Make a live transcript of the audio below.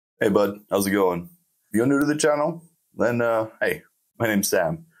Hey bud, how's it going? If you're new to the channel, then hey, my name's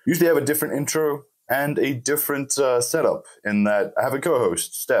Sam. Usually I have a different intro and a different setup in that I have a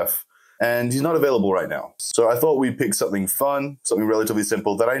co-host, Steph, and he's not available right now. So I thought we'd pick something fun, something relatively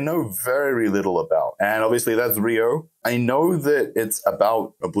simple that I know very little about. And obviously that's RIO. I know that it's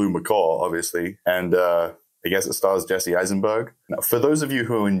about a blue macaw, obviously, and I guess it stars Jesse Eisenberg. Now, for those of you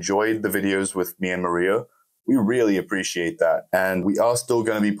who enjoyed the videos with me and Maria, we really appreciate that. And we are still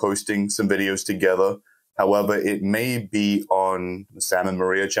going to be posting some videos together. However, it may be on the Sam and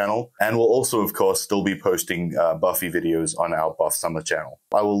Maria channel. And we'll also, of course, still be posting Buffy videos on our Buff Summer channel.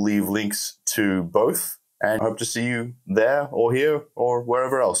 I will leave links to both. And I hope to see you there or here or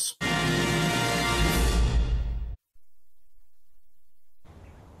wherever else.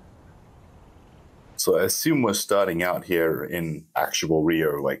 So I assume we're starting out here in actual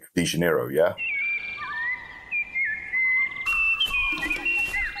RIO, like De Janeiro, yeah?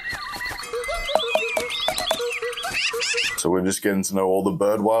 So we're just getting to know all the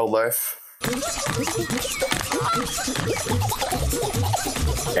bird wildlife.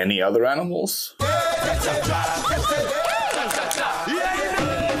 Any other animals?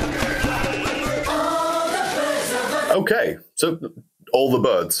 Okay, so all the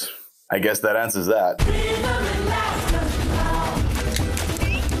birds. I guess that answers that.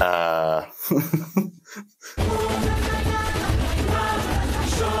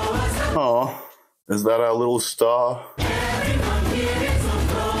 Oh, is that our little star?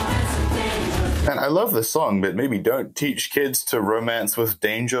 And I love this song, but maybe don't teach kids to romance with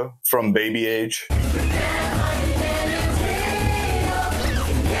danger from baby age.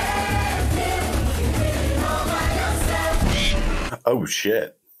 Oh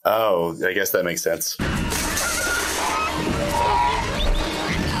shit. Oh, I guess that makes sense.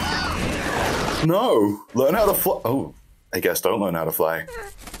 No! Learn how to fly. Oh, I guess don't learn how to fly.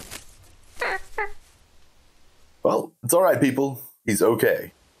 Well, it's alright, people. He's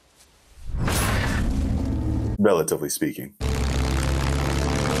okay. Relatively speaking.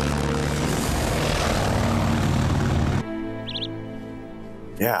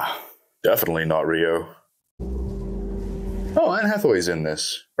 Yeah, definitely not RIO. Oh, Anne Hathaway's in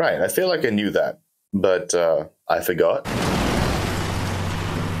this. Right, I feel like I knew that, but I forgot.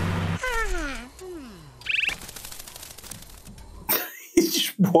 He's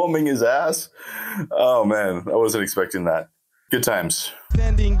just warming his ass. Oh man, I wasn't expecting that. Good times.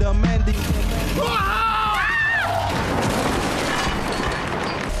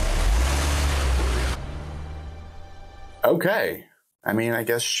 Okay. I mean, I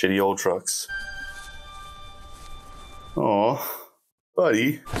guess shitty old trucks. Aw,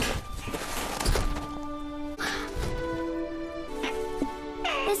 buddy.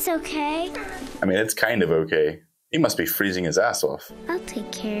 It's okay. I mean, it's kind of okay. He must be freezing his ass off. I'll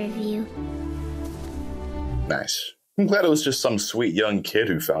take care of you. Nice. I'm glad it was just some sweet young kid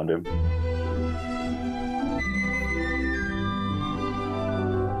who found him.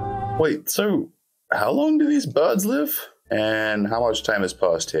 Wait, so how long do these birds live? And how much time has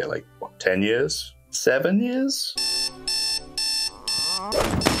passed here? Like, what, 10 years? 7 years?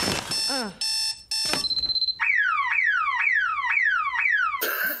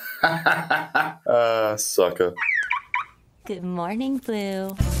 Sucker. Good morning,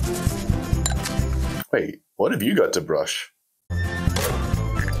 Blue. Wait, what have you got to brush?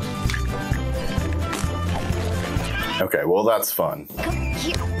 Okay, well, that's fun. Come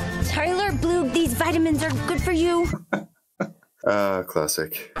here. Tyler, Blue, these vitamins are good for you.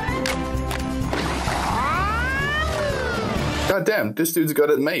 Classic. God damn, this dude's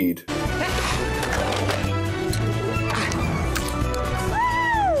got it made.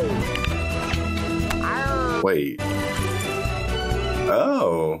 Wait.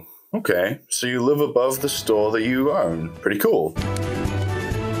 Oh, okay. So you live above the store that you own. Pretty cool.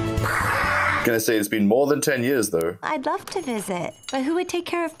 Gonna say it's been more than 10 years, though. I'd love to visit, but who would take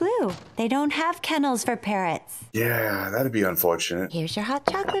care of Blue? They don't have kennels for parrots. Yeah, that'd be unfortunate. Here's your hot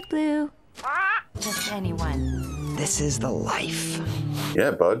chocolate, Blue. Just anyone. This is the life. Yeah,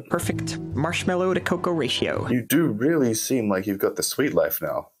 bud. Perfect marshmallow to cocoa ratio. You do really seem like you've got the sweet life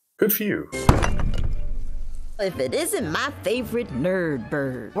now. Good for you. If it isn't my favorite nerd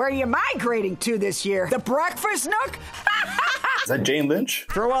bird. Where are you migrating to this year? The breakfast nook? Is that Jane Lynch?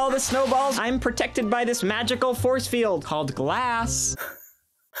 Throw all the snowballs. I'm protected by this magical force field called glass.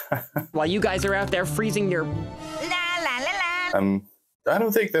 While you guys are out there freezing your... La la la la. I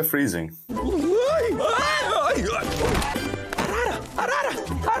don't think they're freezing.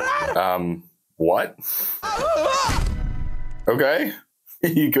 What? Okay.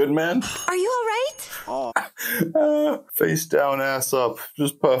 You good, man? Are you all right? Face down, ass up.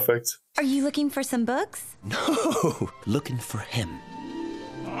 Just perfect. Are you looking for some books? No, looking for him.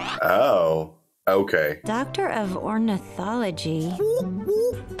 Oh, okay. Doctor of Ornithology.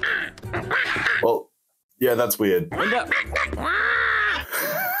 Well, yeah, that's weird.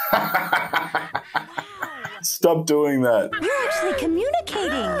 Stop doing that. You're actually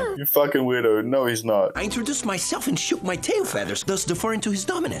communicating. You fucking weirdo. No, he's not. I introduced myself and shook my tail feathers, thus deferring to his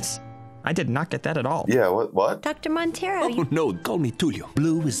dominance. I did not get that at all. Yeah, what? Dr. Montero. Oh, no, call me Tulio.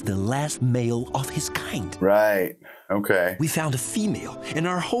 Blue is the last male of his kind. Right. Okay. We found a female, and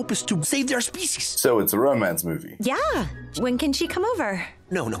our hope is to save their species. So it's a romance movie. Yeah. When can she come over?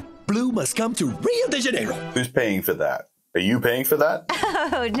 No. Blue must come to Rio de Janeiro. Who's paying for that? Are you paying for that?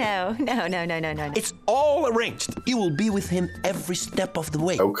 Oh, no. It's all arranged. You will be with him every step of the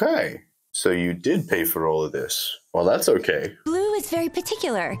way. Okay. So you did pay for all of this. Well, that's okay. Blue is very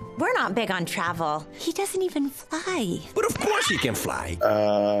particular. We're not big on travel. He doesn't even fly. But of course he can fly.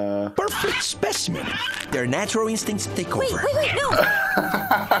 Perfect specimen. Their natural instincts take Wait, over. no.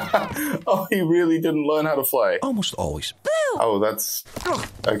 Oh, he really didn't learn how to fly. Almost always. Blue! Oh, that's...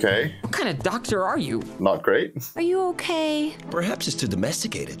 Okay. What kind of doctor are you? Not great. Are you okay? Perhaps it's too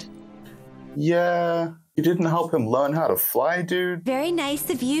domesticated. Yeah. You didn't help him learn how to fly, dude? Very nice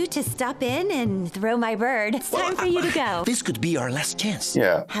of you to stop in and throw my bird. It's time for you to go. This could be our last chance.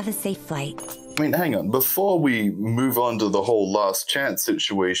 Yeah. Have a safe flight. I mean, hang on. Before we move on to the whole last chance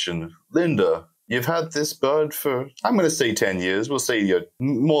situation, Linda, you've had this bird for, I'm going to say 10 years. We'll say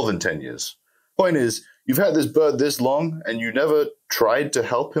more than 10 years. Point is, you've had this bird this long and you never tried to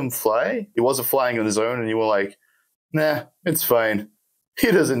help him fly? He wasn't flying on his own and you were like, nah, it's fine.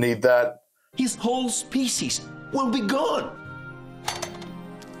 He doesn't need that. His whole species will be gone.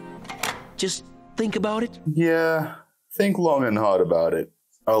 Just think about it. Yeah, think long and hard about it.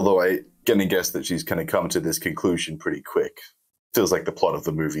 Although I'm gonna guess that she's gonna come to this conclusion pretty quick. Feels like the plot of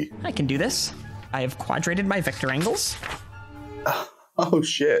the movie. I can do this. I have quadrated my vector angles. Oh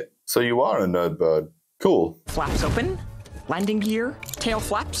shit. So you are a nerd bird. Cool. Flaps open. Landing gear. Tail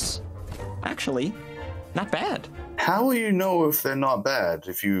flaps. Actually, not bad. How will you know if they're not bad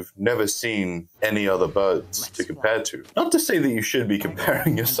if you've never seen any other birds to compare to? Not to say that you should be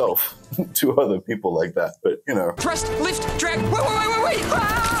comparing yourself to other people like that, but you know. Thrust, lift, drag. Wait.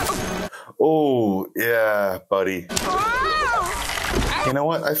 Ah! Oh, yeah, buddy. You know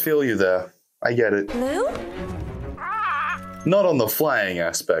what? I feel you there. I get it. Blue? Not on the flying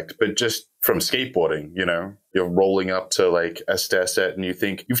aspect, but just from skateboarding, you know? You're rolling up to like a stair set and you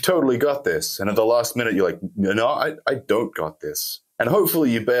think, you've totally got this. And at the last minute, you're like, no, I don't got this. And hopefully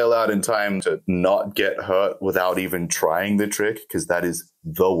you bail out in time to not get hurt without even trying the trick, because that is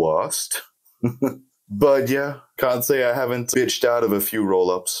the worst. But yeah, can't say I haven't bitched out of a few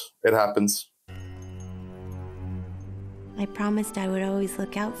roll-ups. It happens. I promised I would always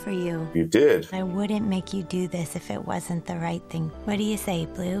look out for you. You did. I wouldn't make you do this if it wasn't the right thing. What do you say,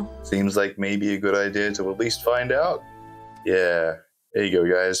 Blue? Seems like maybe a good idea to at least find out. Yeah, there you go,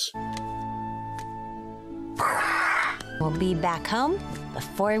 guys. We'll be back home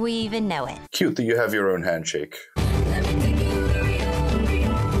before we even know it. Cute that you have your own handshake.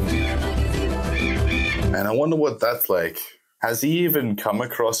 And I wonder what that's like. Has he even come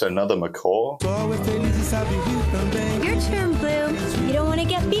across another macaw? Your turn, Blue. You don't want to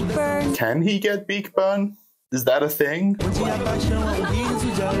get beak burn. Can he get beak burn? Is that a thing?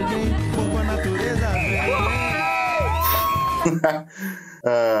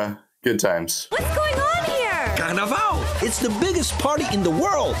 Good times. What's going on here? Carnaval! It's the biggest party in the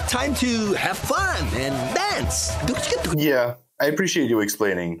world. Time to have fun and dance. Yeah, I appreciate you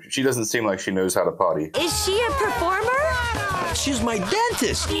explaining. She doesn't seem like she knows how to party. Is she a performer? She's my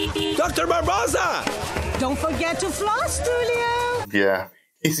dentist, Dr. Barbosa. Don't forget to floss, Tulio. Yeah,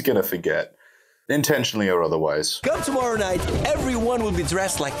 he's gonna forget. Intentionally or otherwise. Come tomorrow night, everyone will be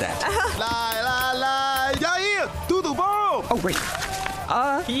dressed like that. Oh, wait.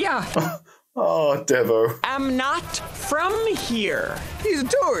 Yeah. Oh, Devo. I'm not from here. He's a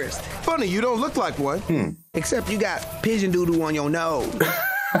tourist. Funny, you don't look like one. Except you got pigeon doodle on your nose.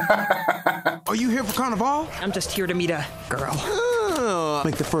 Are you here for Carnival? I'm just here to meet a girl.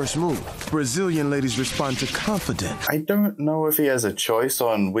 Make the first move. Brazilian ladies respond to confident. I don't know if he has a choice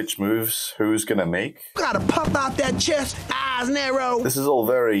on which moves who's gonna make. Gotta pop out that chest, eyes narrow. This is all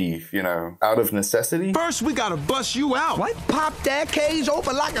very, you know, out of necessity. First, we gotta bust you out. What? Pop that cage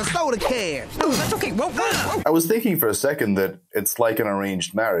open like a soda can. No, that's okay. Whoa. I was thinking for a second that it's like an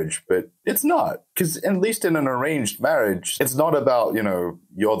arranged marriage, but it's not. Because at least in an arranged marriage, it's not about, you know,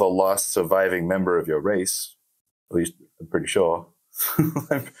 you're the last surviving member of your race. At least I'm pretty sure.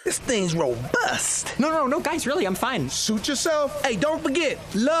 This thing's robust. No, guys, really, I'm fine. Suit yourself. Hey, don't forget,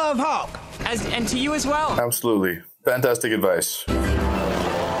 love Hawk. And to you as well. Absolutely. Fantastic advice.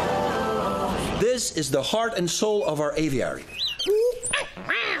 This is the heart and soul of our aviary.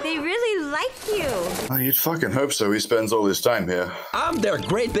 They really like you. Oh, you'd fucking hope so. He spends all his time here. I'm their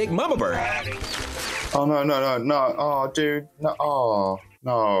great big mama bird. Oh, no. Oh, dude. No. Oh,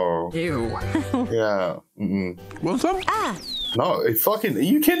 no. Ew. Yeah. Mm-mm. Want some? No, fucking, are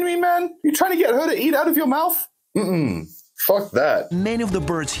you kidding me, man? You trying to get her to eat out of your mouth? Mm-mm. Fuck that. Many of the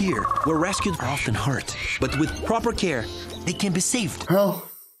birds here were rescued are often hurt, but with proper care, they can be saved. Well,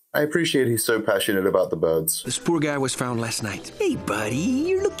 I appreciate he's so passionate about the birds. This poor guy was found last night. Hey, buddy,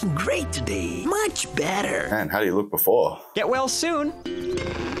 you're looking great today. Much better. Man, how do you look before? Get well soon.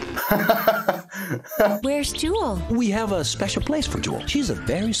 Where's Jewel? We have a special place for Jewel. She's a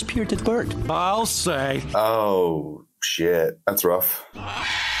very spirited bird. I'll say. Oh, shit. That's rough.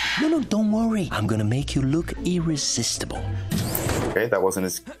 No, don't worry. I'm gonna make you look irresistible. Okay, that wasn't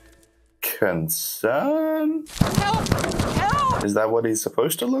his concern. Help! Is that what he's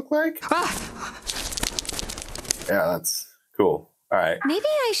supposed to look like? Yeah, that's cool. All right. Maybe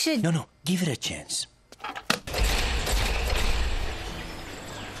I should... No, give it a chance.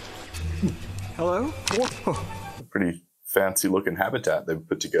 Hello? Pretty fancy looking habitat they've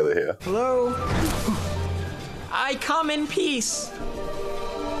put together here. Hello? I come in peace.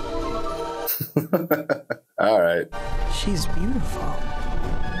 All right. She's beautiful.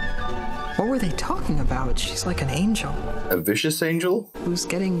 What were they talking about? She's like an angel. A vicious angel? Who's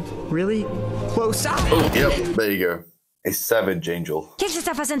getting Really close up. Oh, yep. There you go. A savage angel. You're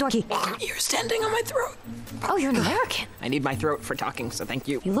standing on my throat. Oh, you're an American. I need my throat for talking, so thank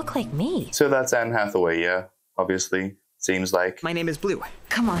you. You look like me. So that's Anne Hathaway, yeah? Obviously. Seems like. My name is Blue.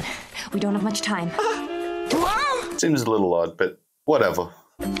 Come on. We don't have much time. Seems a little odd, but whatever.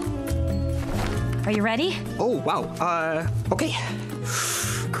 Are you ready? Oh, wow. Okay.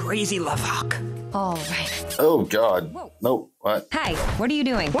 Crazy love hawk. All right. Oh, God. Nope. What? Hi, what are you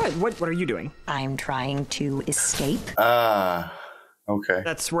doing? What are you doing? I'm trying to escape. Okay.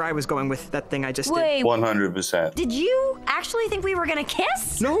 That's where I was going with that thing I just Wait, 100%. did you actually think we were gonna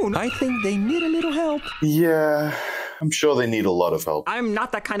kiss? did. No, I think they need a little help. Yeah, I'm sure they need a lot of help. I'm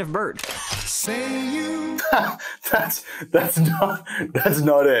not that kind of bird. That's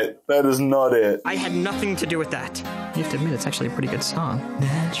not it. That is not it. I had nothing to do with that. You have to admit, it's actually a pretty good song.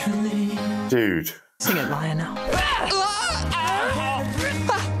 Dude. Sing it, Lionel.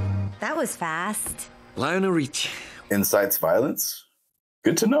 That was fast. Liala Reach. Incites violence?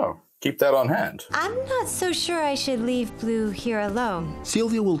 Good to know. Keep that on hand. I'm not so sure I should leave Blue here alone.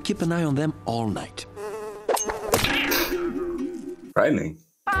 Sylvia will keep an eye on them all night. Frightening.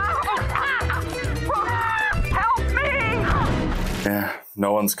 Help me! Yeah,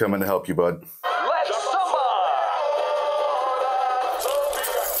 no one's coming to help you, bud.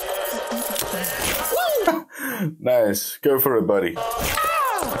 Nice. Go for it, buddy.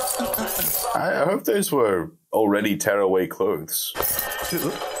 I hope those were already tearaway clothes.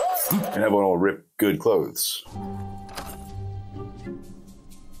 And everyone will rip good clothes.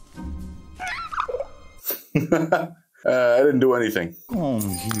 I didn't do anything. Come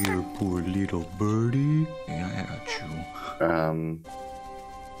here, poor little birdie. I got you.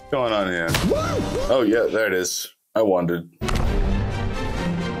 What's going on here? Oh, yeah, there it is. I wandered.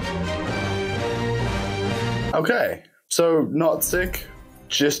 Okay, so not sick,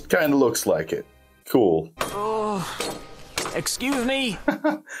 just kind of looks like it. Cool. Oh, excuse me.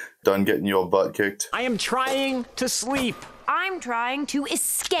 Done getting your butt kicked? I am trying to sleep. I'm trying to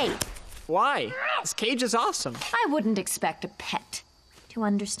escape. Why? This cage is awesome. I wouldn't expect a pet to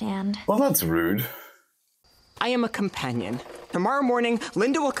understand. Well, that's rude. I am a companion. Tomorrow morning,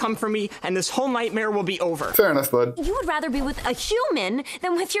 Linda will come for me, and this whole nightmare will be over. Fair enough, bud. You would rather be with a human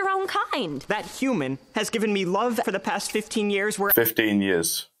than with your own kind. That human has given me love for the past 15 years where 15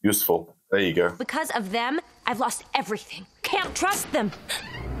 years. Useful. There you go. Because of them, I've lost everything. Can't trust them.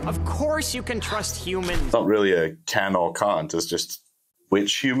 Of course you can trust humans. It's not really a can or can't, it's just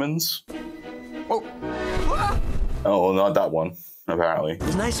which humans? Oh. Oh, well, not that one, apparently.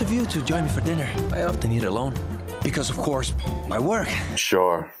 It's nice of you to join me for dinner. I often eat alone. Because, of course, my work.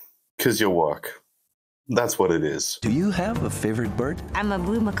 Sure. 'Cause your work. That's what it is. Do you have a favorite bird? I'm a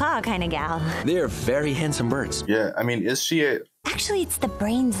blue macaw kind of gal. They're very handsome birds. Yeah, I mean, is she a Actually, it's the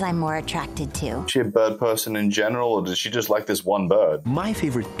brains I'm more attracted to. bird person in general, or does she just like this one bird? My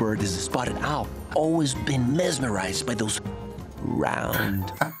favorite bird is the spotted owl. Always been mesmerized by those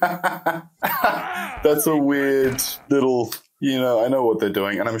round. That's a weird little, I know what they're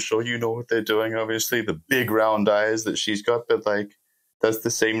doing, and I'm sure you know what they're doing, obviously. The big round eyes that she's got, but like, That's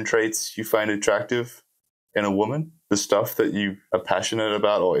the same traits you find attractive in a woman? The stuff that you are passionate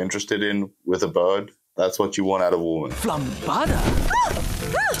about or interested in with a bird? That's what you want out of a woman. Flambada?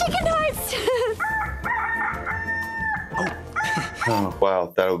 Chicken hearts! Oh,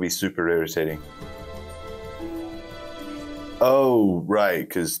 wow, that would be super irritating. Oh, right,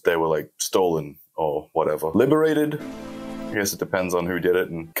 because they were like stolen or whatever. Liberated? I guess it depends on who did it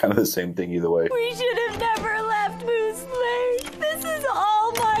and kind of the same thing either way. We should have never left Moose Lake. This is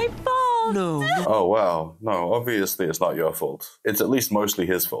all my fault. No. Oh, wow. No, obviously it's not your fault. It's at least mostly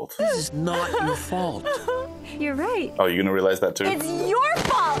his fault. This is not your fault. You're right. Oh, you're going to realize that too? It's your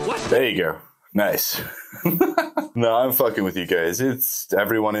fault. What? There you go. Nice. No, I'm fucking with you guys. It's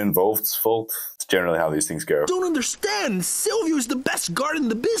everyone involved's fault. It's generally how these things go. Don't understand. Silvio is the best guard in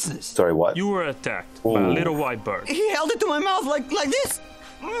the business. Sorry, what? You were attacked by a little white bird. He held it to my mouth like this.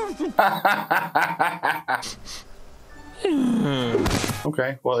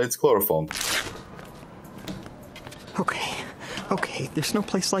 Okay, well, it's chloroform. Okay, there's no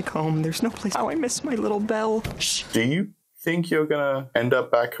place like home. There's no place. Oh, I miss my little Belle. Do you think you're gonna end up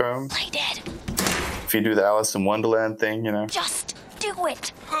back home? Play dead. If you do the Alice in Wonderland thing, you know? Just do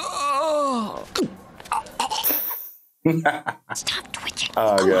it. Stop twitching.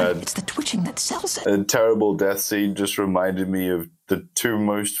 Oh, God. It's the twitching that sells it. A terrible death scene just reminded me of the two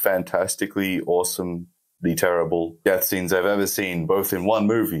most fantastically, awesomely terrible death scenes I've ever seen, both in one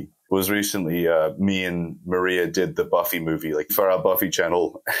movie. It was recently, me and Maria did the Buffy movie, like, for our Buffy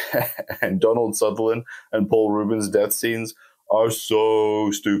channel. And Donald Sutherland and Paul Rubens' death scenes are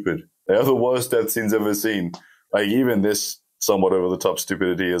so stupid. They are the worst death scenes ever seen. Like, even this somewhat over-the-top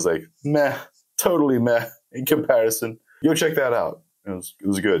stupidity is like, meh, totally meh in comparison. Go check that out. It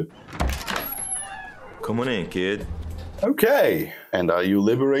was good. Come on in, kid. Okay. And are you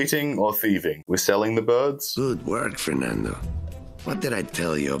liberating or thieving? We're selling the birds? Good work, Fernando. What did I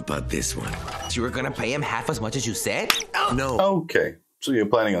tell you about this one? You were gonna pay him half as much as you said? No. Okay. So you're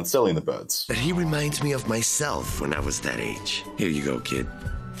planning on selling the birds? But he reminds me of myself when I was that age. Here you go, kid.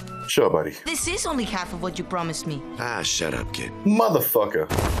 Sure, buddy. This is only half of what you promised me. Ah, shut up, kid. Motherfucker.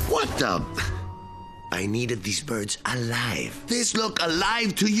 What the? I needed these birds alive. This look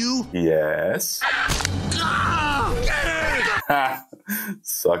alive to you? Yes.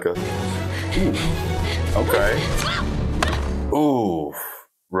 Sucker. Ooh. Okay. Ooh.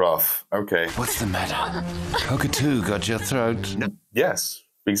 Rough. Okay. What's the matter? Cockatoo got your throat? No. Yes,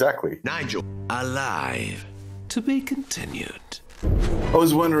 exactly. Nigel, alive. To be continued. I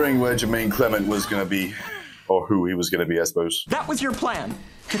was wondering where Jermaine Clement was going to be, or who he was going to be, I suppose. That was your plan,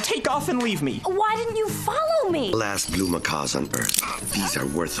 to take off and leave me. Why didn't you follow me? Last blue macaws on Earth. These are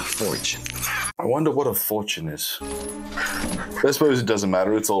worth a fortune. I wonder what a fortune is. I suppose it doesn't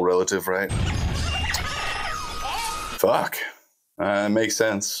matter. It's all relative, right? Fuck. Makes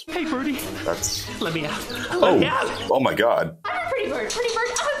sense. Hey, birdie. That's... Let me out. Oh. Me out. Oh my God. I'm a pretty bird. Pretty bird.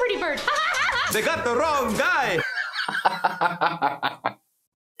 I'm a pretty bird. They got the wrong guy.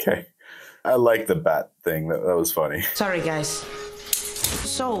 Okay. I like the bat thing. That was funny. Sorry, guys.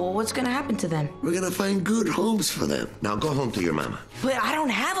 So, what's gonna happen to them? We're gonna find good homes for them. Now go home to your mama. But I don't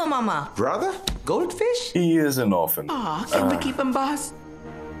have a mama. Brother? Goldfish? He is an orphan. Aw, can we keep him, boss?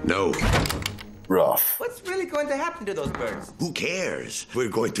 No. Rough. What's really going to happen to those birds? Who cares? We're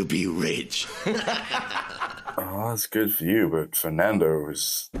going to be rich. Oh, that's good for you, but Fernando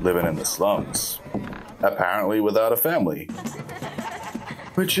was living in the slums. Apparently without a family.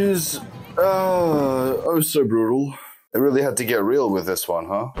 Which is, oh, so brutal. They really had to get real with this one,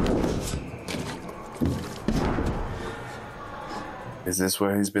 huh? Is this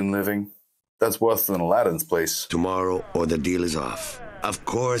where he's been living? That's worse than Aladdin's place. Tomorrow, or the deal is off. Of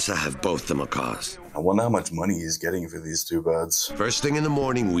course, I have both the macaws. I wonder how much money he's getting for these two birds. First thing in the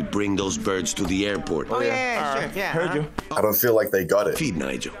morning, we bring those birds to the airport. Oh, yeah, sure, yeah. Heard you. I don't feel like they got it. Feed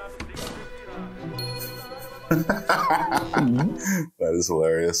Nigel. That is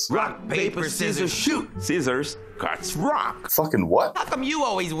hilarious. Rock, paper, scissors, shoot. Scissors cuts rock. Fucking what? How come you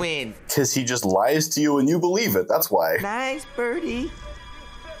always win? Because he just lies to you and you believe it. That's why. Nice, birdie.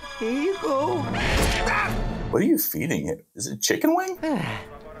 Here you go. What are you feeding it? Is it chicken wing?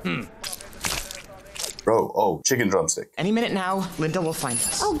 Bro, oh, chicken drumstick. Any minute now, Linda will find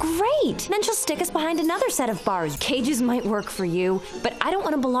us. Oh, great. Then she'll stick us behind another set of bars. Cages might work for you, but I don't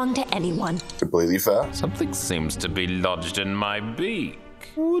want to belong to anyone. Completely fair. Something seems to be lodged in my beak.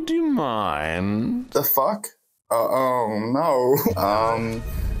 Would you mind? The fuck? Oh, no.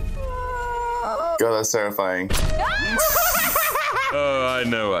 God, that's terrifying. Oh, I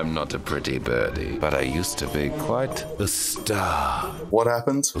know I'm not a pretty birdie, but I used to be quite a star. What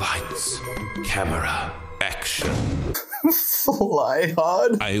happened? Lights, camera, action. Fly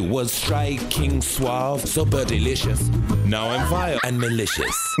hard? I was striking suave, super delicious. Now I'm vile and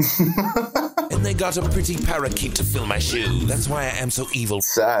malicious. And they got a pretty parakeet to fill my shoe. That's why I am so evil.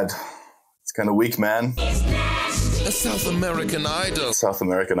 Sad. It's kind of weak, man. A South American Idol. South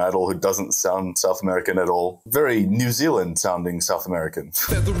American Idol who doesn't sound South American at all. Very New Zealand sounding South American.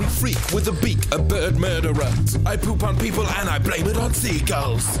 Feathery freak with a beak, a bird murderer. I poop on people and I blame it on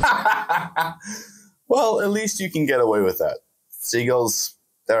seagulls. Well, at least you can get away with that. Seagulls,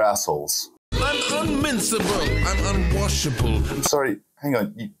 they're assholes. I'm unminsable. I'm unwashable. I'm sorry, hang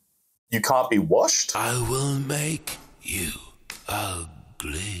on. You can't be washed? I will make you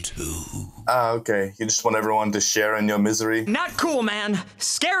ugly too. Ah, okay. You just want everyone to share in your misery? Not cool, man.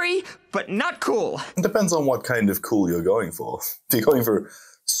 Scary, but not cool. It depends on what kind of cool you're going for. If you're going for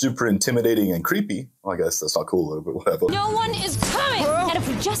super intimidating and creepy, well, I guess that's not cool, though, but whatever. No one is coming! And if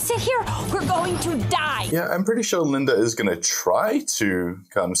we just sit here, we're going to die! Yeah, I'm pretty sure Linda is gonna try to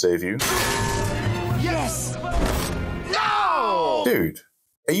come save you. Yes! No! Dude,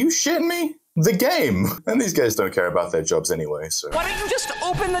 are you shitting me? The game! And these guys don't care about their jobs anyway, so... Why don't you just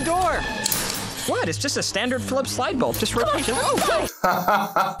open the door? What? It's just a standard Phillips slide bolt. Just rotate it. Oh,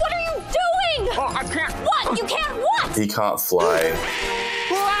 what are you doing? Oh, I can't. What? You can't what? He can't fly.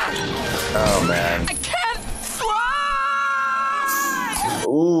 Oh, man. I can't fly!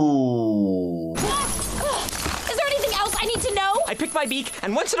 Ooh. Is there anything else I need to know? I pick my beak,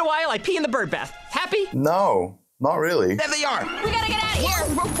 and once in a while, I pee in the bird bath. Happy? No, not really. There they are. We gotta get out of here.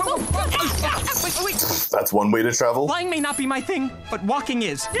 Wait. That's one way to travel. Flying may not be my thing, but walking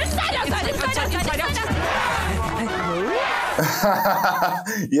is. Inside out.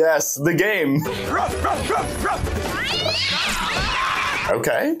 Yes, the game.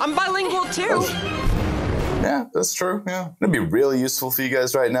 Okay. I'm bilingual too. Yeah, that's true. Yeah. It'd be really useful for you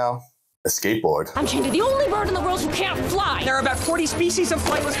guys right now. A skateboard. I'm chained to the only bird in the world who can't fly. There are about 40 species of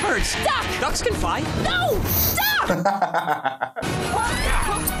flightless birds. Duck! Ducks can fly. No! Stop!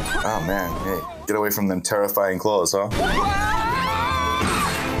 Oh, man. Hey, get away from them terrifying claws, huh?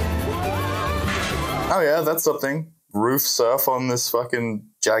 Oh, yeah, that's something. Roof surf on this fucking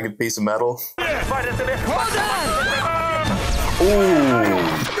jagged piece of metal. Ooh.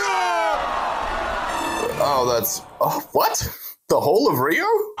 Oh, that's... Oh, what? The whole of Rio?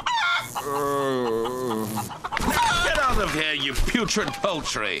 Get out of here, you putrid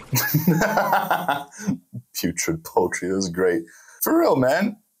poultry. Putrid poultry, that's great. For real,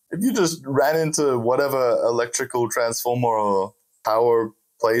 man. If you just ran into whatever electrical transformer or power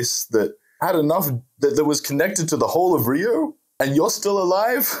place that had enough that was connected to the whole of Rio, and you're still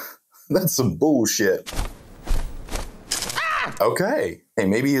alive, that's some bullshit. Okay. Hey,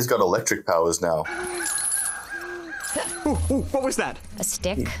 maybe he's got electric powers now. Ooh, what was that? A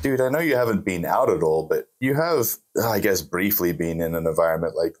stick? Dude, I know you haven't been out at all, but you have, I guess, briefly been in an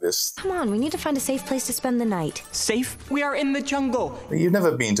environment like this. Come on, we need to find a safe place to spend the night. Safe? We are in the jungle. You've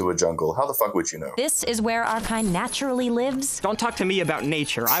never been to a jungle. How the fuck would you know? This is where our kind naturally lives. Don't talk to me about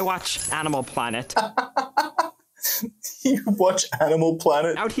nature. I watch Animal Planet. You watch Animal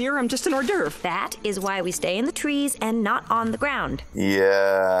Planet? Out here, I'm just an hors d'oeuvre. That is why we stay in the trees and not on the ground.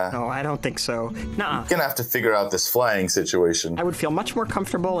 Yeah. No, I don't think so. Nuh-uh. You're gonna have to figure out this flying situation. I would feel much more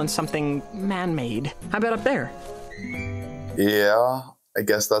comfortable in something man-made. How about up there? Yeah, I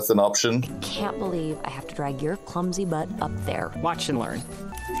guess that's an option. Can't believe I have to drag your clumsy butt up there. Watch and learn.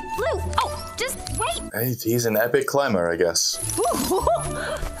 Blue! Oh, just wait! Hey, he's an epic climber, I guess.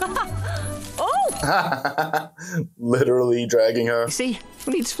 Oh! Literally dragging her. You see,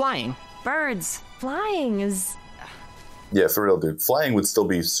 who needs flying? Birds. Flying is... Yeah, for real, dude. Flying would still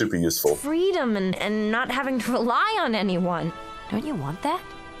be super useful. freedom and not having to rely on anyone. Don't you want that?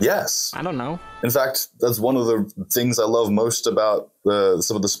 Yes. I don't know. In fact, that's one of the things I love most about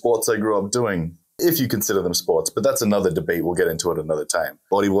some of the sports I grew up doing, if you consider them sports. But that's another debate. We'll get into it another time.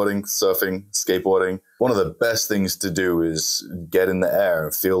 Bodyboarding, surfing, skateboarding. One of the best things to do is get in the air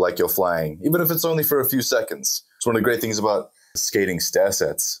and feel like you're flying, even if it's only for a few seconds. It's one of the great things about skating stair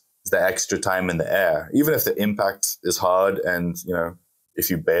sets, is the extra time in the air. Even if the impact is hard and, you know,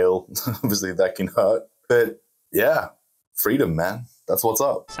 if you bail, obviously that can hurt. But yeah, freedom, man. That's what's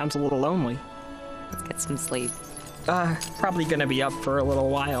up. Sounds a little lonely. Let's get some sleep. Probably gonna be up for a little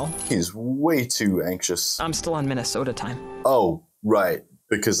while. He's way too anxious. I'm still on Minnesota time. Oh, right.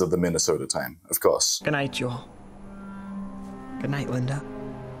 Because of the Minnesota time, of course. Good night, Jewel. Good night, Linda.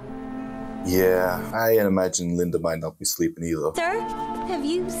 Yeah, I imagine Linda might not be sleeping either. Sir, have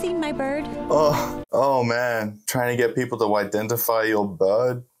you seen my bird? Oh man. Trying to get people to identify your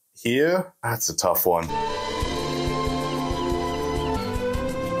bird here? That's a tough one.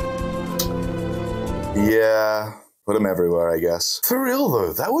 Yeah, Put them everywhere, I guess. For real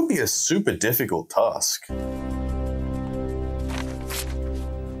though, that would be a super difficult task.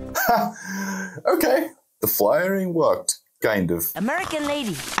 Okay, the flyering worked, kind of. American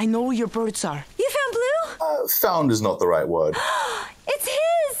lady, I know where your birds are. You found Blue? Found is not the right word. It's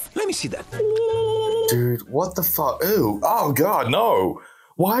his! Let me see that. Dude, what the fuck? Ew. Oh god, no.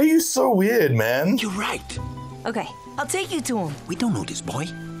 Why are you so weird, man? You're right. Okay, I'll take you to him. We don't know this boy.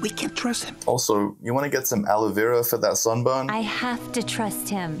 We can't trust him. Also, you want to get some aloe vera for that sunburn? I have to trust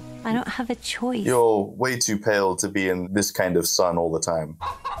him. I don't have a choice. You're way too pale to be in this kind of sun all the time.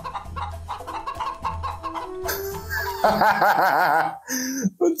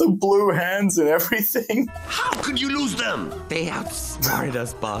 With the blue hands and everything. How could you lose them? They outsmarted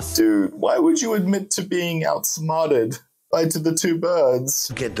us, boss. Dude, why would you admit to being outsmarted by the two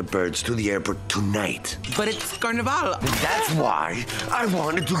birds? Get the birds to the airport tonight. But it's Carnival. That's why I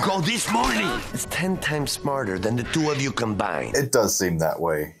wanted to go this morning. It's 10 times smarter than the two of you combined. It does seem that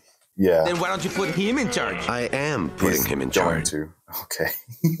way. Yeah. Then why don't you put him in charge? I am putting him in charge. To. Okay.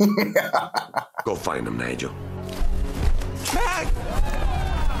 Go find him, Nigel.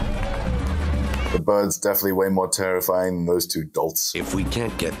 The bird's definitely way more terrifying than those two dolts. If we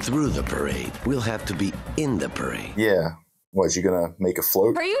can't get through the parade, we'll have to be in the parade. Yeah. What, you gonna make a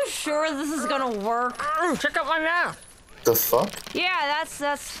float? Are you sure this is gonna work? Check out my map. The fuck? Yeah, that's.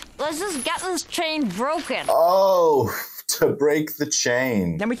 Let's just get this chain broken. Oh, to break the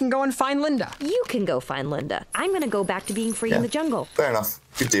chain. Then we can go and find Linda. You can go find Linda. I'm gonna go back to being free in the jungle. Fair enough.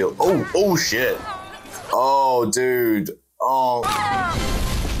 Good deal. Oh shit. Oh, dude. Oh.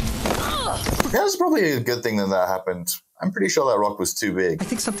 Yeah, that's probably a good thing that happened. I'm pretty sure that rock was too big. I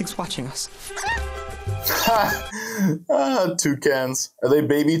think something's watching us. Toucans. Are they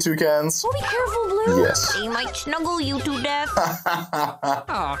baby toucans? Oh, be careful, Blue. Yes. They might snuggle you to death.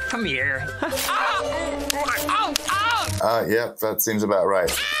 Oh, come here. Yeah, that seems about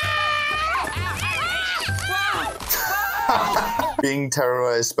right. Being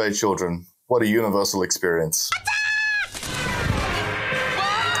terrorized by children. What a universal experience.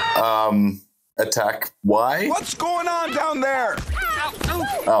 Attack. Why? What's going on down there?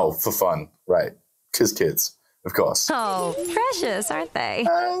 Oh, for fun. Right. 'Cause kids, of course. Oh, precious, aren't they?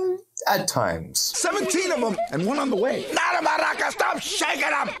 At times. 17 of them, and one on the way. Nada maraca, stop shaking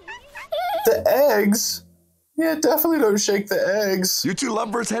them! The eggs? Yeah, definitely don't shake the eggs. You two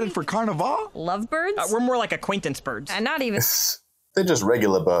lovebirds headed for Carnival? Lovebirds? We're more like acquaintance birds. And not even... They're just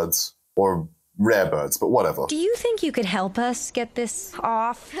regular birds. Or rare birds, but whatever. Do you think you could help us get this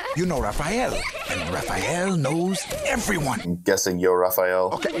off? You know Raphael, and Raphael knows everyone. I'm guessing you're Raphael.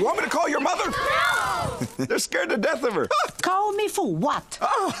 Okay, you want me to call your mother? No! They're scared to death of her. Call me for what?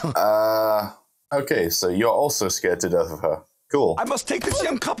 Okay, so you're also scared to death of her. Cool. I must take this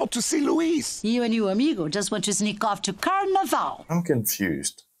young couple to see Luis. You and your amigo just want to sneak off to Carnival. I'm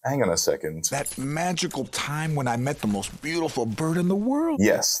confused. Hang on a second. That magical time when I met the most beautiful bird in the world.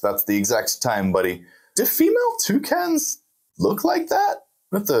 Yes, that's the exact time, buddy. Do female toucans look like that?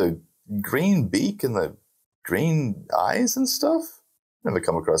 With the green beak and the green eyes and stuff? Never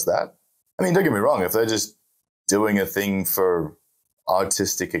come across that. I mean, don't get me wrong, if they're just doing a thing for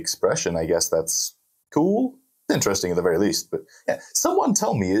artistic expression, I guess that's cool. Interesting at the very least, but yeah, someone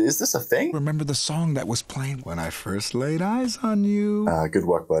tell me, is this a thing? Remember the song that was playing when I first laid eyes on you? Good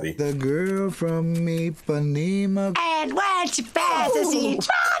work, buddy. The girl from Ipanema. And what's fantasy?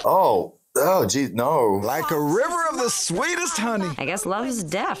 Oh, geez, no. Like a river of the sweetest honey. I guess love is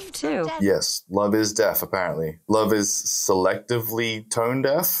deaf, too. Yes, love is deaf, apparently. Love is selectively tone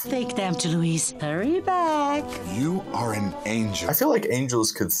deaf. Take them to Luis. Hurry back. You are an angel. I feel like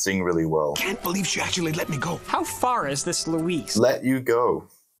angels could sing really well. Can't believe she actually let me go. How far is this Luis? Let you go.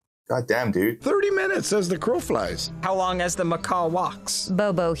 God damn, dude. 30 minutes as the crow flies. How long as the macaw walks?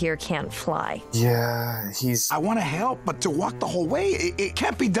 Bobo here can't fly. Yeah, he's... I want to help, but to walk the whole way, it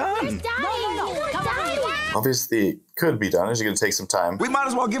can't be done. No. Obviously, it could be done. It's going to take some time. We might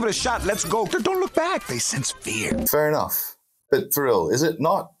as well give it a shot. Let's go. Don't look back. They sense fear. Fair enough. But for real, is it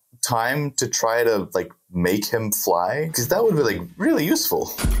not time to try to, like, make him fly? Because that would be, like, really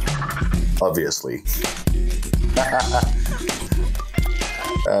useful. Obviously.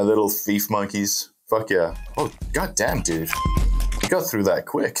 Little thief monkeys. Fuck yeah. Oh, goddamn, dude. You got through that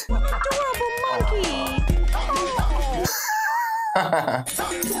quick. Adorable monkey.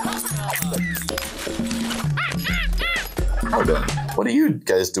 Hold on. What do you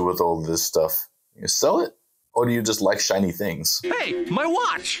guys do with all this stuff? You sell it? Or do you just like shiny things? Hey, my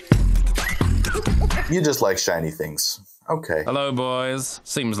watch! You just like shiny things. Okay. Hello, boys.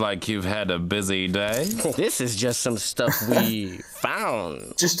 Seems like you've had a busy day. This is just some stuff we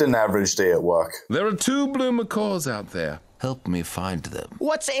found. Just an average day at work. There are 2 blue macaws out there. Help me find them.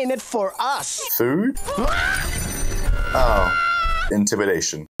 What's in it for us? Food? Oh,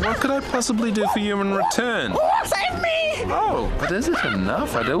 intimidation. What could I possibly do for you in return? Save me! Oh, but is it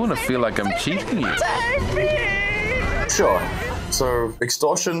enough? I don't want to feel like I'm cheating you. Save me! Sure. So,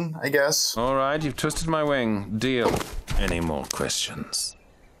 extortion, I guess. All right, you've twisted my wing. Deal. Any more questions?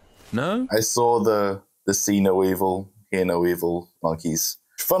 No? I saw the see no evil, hear no evil monkeys.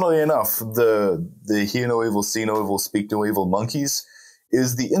 Funnily enough, the hear no evil, see no evil, speak no evil monkeys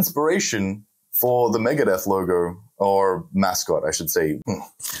is the inspiration for the Megadeth logo, or mascot, I should say.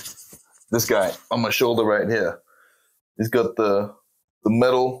 This guy on my shoulder right here. He's got the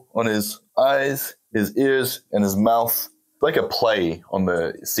metal on his eyes, his ears, and his mouth. Like a play on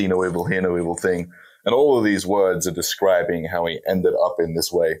the see no evil, hear no evil thing. And all of these words are describing how he ended up in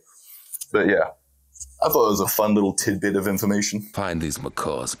this way. But yeah, I thought it was a fun little tidbit of information. Find these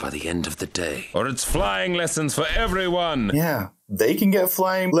macaws by the end of the day, or it's flying lessons for everyone. Yeah, they can get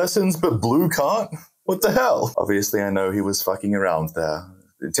flying lessons, but Blue can't? What the hell? Obviously, I know he was fucking around there.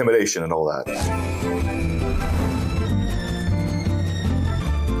 Intimidation and all that.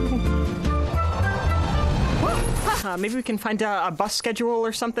 Maybe we can find a bus schedule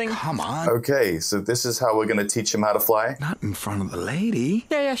or something. Come on. Okay, so this is how we're going to teach him how to fly? Not in front of the lady.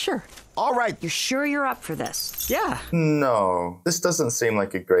 Yeah, sure. All right. You sure you're up for this? Yeah. No, this doesn't seem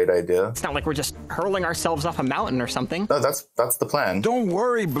like a great idea. It's not like we're just hurling ourselves off a mountain or something. No, that's the plan. Don't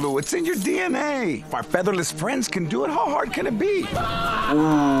worry, Blue. It's in your DNA. If our featherless friends can do it, how hard can it be?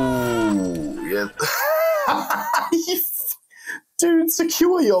 Ooh, yeah. Dude,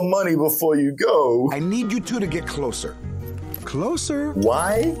 secure your money before you go. I need you two to get closer. Closer?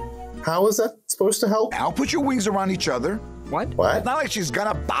 Why? How is that supposed to help? Now put your wings around each other. What? What? It's not like she's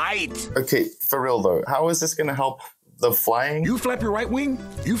gonna bite. Okay, for real though, how is this gonna help the flying? You flap your right wing,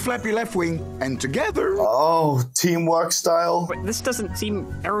 you flap your left wing, and together. Oh, teamwork style? But this doesn't seem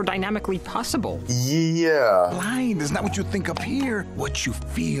aerodynamically possible. Yeah. Flying is not what you think up here, what you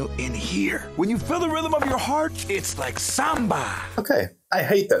feel in here. When you feel the rhythm of your heart, it's like samba. Okay, I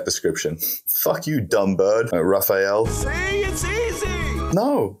hate that description. Fuck you, dumb bird. Raphael. Say it's easy.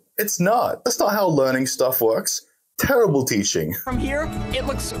 No, it's not. That's not how learning stuff works. Terrible teaching. From here, it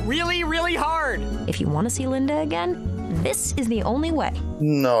looks really, really hard. If you want to see Linda again, this is the only way.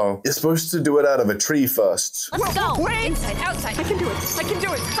 No, you're supposed to do it out of a tree first. Let's go. Wait. Inside, outside. I can do it. I can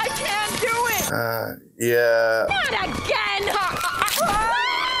do it. I can do it. Yeah. Not again.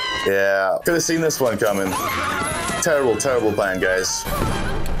 Yeah. Could have seen this one coming. Terrible, terrible plan, guys.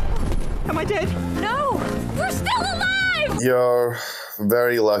 Am I dead? No, we're still alive. You're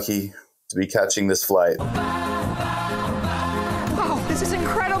very lucky to be catching this flight. Oh, this is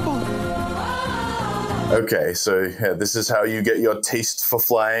incredible. Okay, so yeah, this is how you get your taste for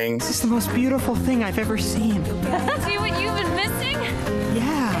flying. This is the most beautiful thing I've ever seen. See what you've been missing?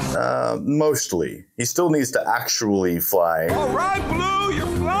 Yeah. Mostly. He still needs to actually fly. All right, Blue, you're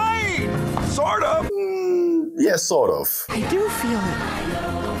flying. Sort of. Yeah, sort of. I do feel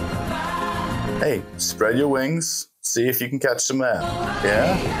it. Hey, spread your wings. See if you can catch some air.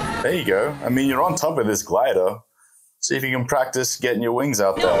 Yeah? There you go. I mean, you're on top of this glider. See if you can practice getting your wings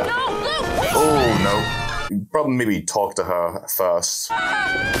out there. Oh, no. You probably maybe talk to her first.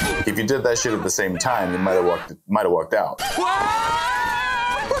 If you did that shit at the same time, it might have worked out.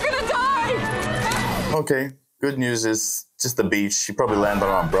 We're gonna die! Okay, good news is just the beach. She probably landed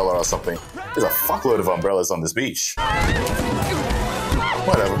on an umbrella or something. There's a fuckload of umbrellas on this beach.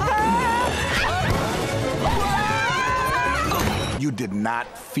 Whatever. You did not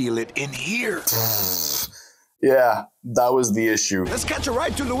feel it in here. Yeah, that was the issue. Let's catch a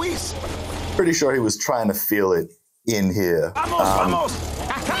ride to Luis. Pretty sure he was trying to feel it in here. Vamos!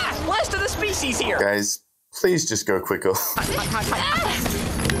 Last of the species here! Guys, please just go quicker.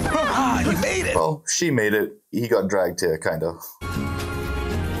 You made it! Well, she made it. He got dragged here, kind of.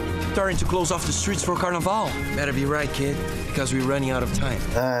 Starting to close off the streets for Carnival. Better be right, kid, because we're running out of time.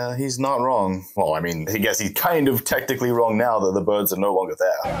 He's not wrong. Well, I mean, I guess he's kind of technically wrong now that the birds are no longer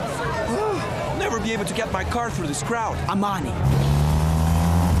there. I'll never be able to get my car through this crowd. I'm on it.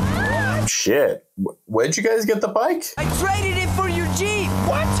 Shit. Where'd you guys get the bike? I traded it for your Jeep.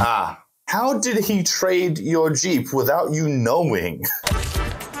 What? Ah. How did he trade your Jeep without you knowing?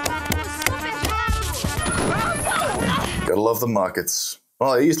 Gotta love the markets.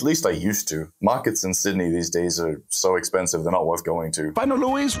 Well, at least I used to. Markets in Sydney these days are so expensive, they're not worth going to. Final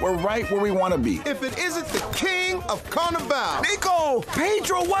Luis, we're right where we want to be. If it isn't the king of Carnival. Nico!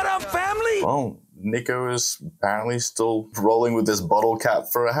 Pedro, what up, family? Well, Nico is apparently still rolling with this bottle cap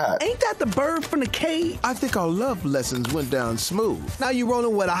for a hat. Ain't that the bird from the cave? I think our love lessons went down smooth. Now you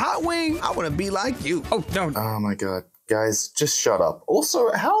rolling with a hot wing? I want to be like you. Oh, don't. Oh my god. Guys, just shut up.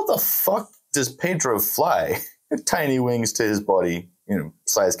 Also, how the fuck does Pedro fly? Tiny wings to his body. You know,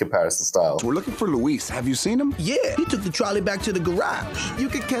 size comparison style. We're looking for Luis. Have you seen him? Yeah, he took the trolley back to the garage. You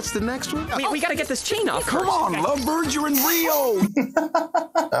could catch the next one. We gotta get this chain off. Come on, lovebirds, you're in Rio.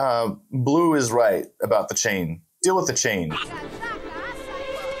 Blue is right about the chain. Deal with the chain.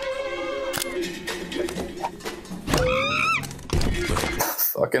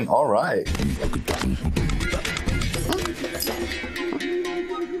 Fucking all right.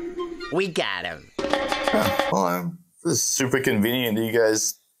 We got him. Well, this is super convenient that you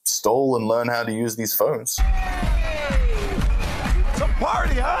guys stole and learned how to use these phones. It's a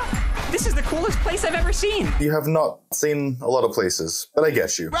party, huh? This is the coolest place I've ever seen. You have not seen a lot of places, but I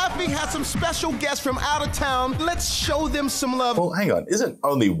guess you. Rafi has some special guests from out of town. Let's show them some love. Well, hang on. Isn't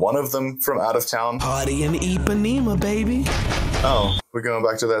only one of them from out of town? Party in Ipanema, baby. Oh, we're going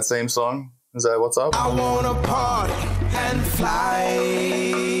back to that same song? Is that what's up? I wanna party and fly.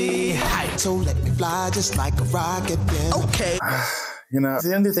 So let me fly just like a rocket then. Okay. You know,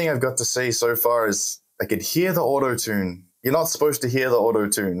 the only thing I've got to say so far is I could hear the auto-tune. You're not supposed to hear the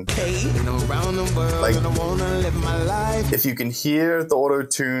auto-tune. Hey, around the world, like, and I wanna live my life. If you can hear the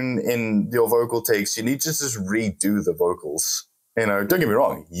auto-tune in your vocal takes, you need to just redo the vocals. You know, don't get me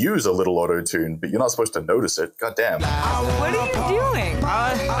wrong, use a little auto-tune, but you're not supposed to notice it. God damn. What are you doing?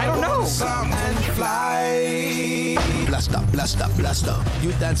 I don't know. Blast up.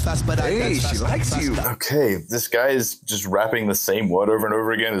 You dance fast, but I dance fast. She likes you. Okay, this guy is just rapping the same word over and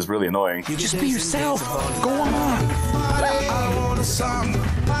over again is really annoying. You just be yourself. Go on. I want a song.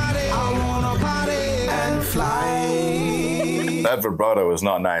 I want to party and fly. That vibrato is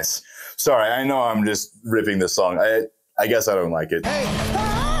not nice. Sorry, I know I'm just ripping this song. I guess I don't like it.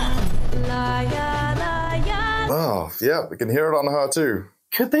 Oh, yeah, we can hear it on her too.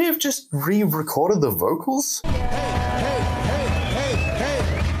 Could they have just re-recorded the vocals?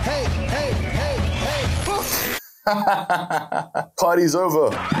 Party's over.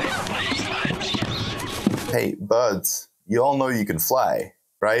 Hey, buds, you all know you can fly,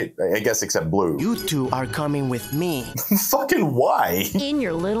 right? I guess except Blue. You two are coming with me. Fucking why? In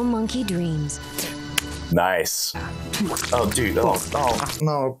your little monkey dreams. Nice. Oh, dude. Oh,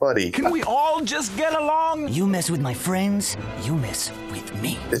 no, buddy. Can we all just get along? You mess with my friends, you mess with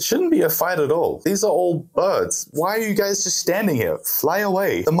me. It shouldn't be a fight at all. These are all birds. Why are you guys just standing here? Fly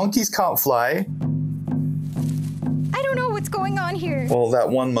away. The monkeys can't fly. I don't know what's going on here. Well, that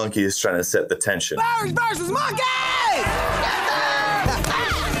one monkey is trying to set the tension. Birds versus monkeys!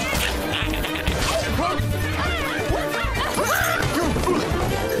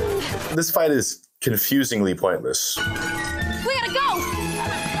 This fight is confusingly pointless. We gotta go!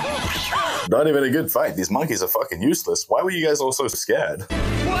 Not even a good fight. These monkeys are fucking useless. Why were you guys all so scared?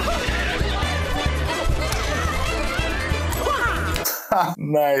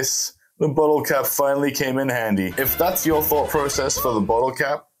 Nice. The bottle cap finally came in handy. If that's your thought process for the bottle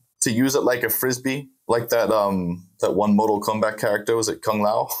cap, to use it like a frisbee, like that one Mortal Kombat character, was it Kung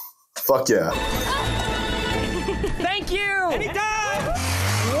Lao? Fuck yeah. Thank you! Anytime!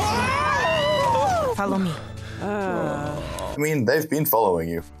 Follow me. I mean, they've been following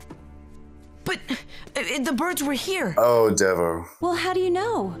you. But the birds were here. Oh, Devo. Well, how do you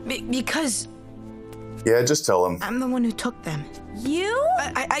know? Because Yeah, just tell him. I'm the one who took them. You?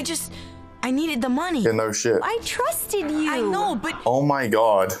 I needed the money. Yeah, no shit. I trusted you. I know, but... Oh my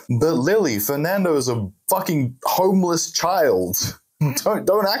god. But Lily, Fernando is a fucking homeless child.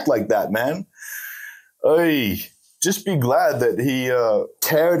 Don't act like that, man. Hey, just be glad that he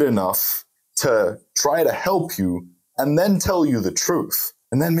cared enough to try to help you and then tell you the truth.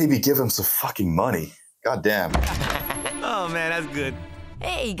 And then maybe give him some fucking money. God damn. Oh man, that's good.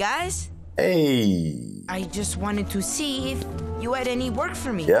 Hey, guys. Hey. I just wanted to see if you had any work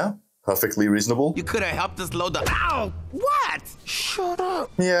for me. Yeah? Perfectly reasonable. You could have helped us load the... Ow! What? Shut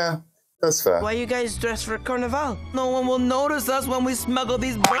up. Yeah, that's fair. Why you guys dressed for Carnival? No one will notice us when we smuggle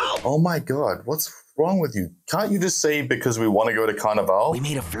these birds. Oh my god, what's wrong with you? Can't you just say because we want to go to Carnival? We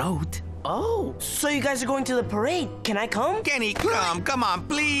made a float. Oh, so you guys are going to the parade. Can I come? Kenny, come on,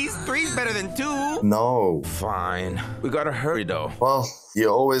 please. 3's better than 2. No. Fine. We gotta hurry though. Well, you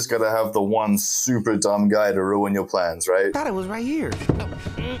always gotta have the one super dumb guy to ruin your plans, right? I thought it was right here.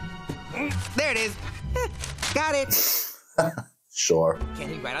 There it is. Got it. Sure. Can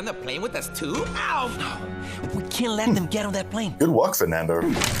he ride on the plane with us too? Ow! We can't let them get on that plane. Good work, Fernando.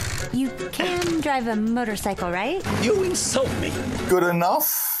 You can drive a motorcycle, right? You insult me. Good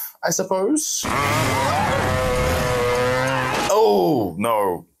enough? I suppose. Oh,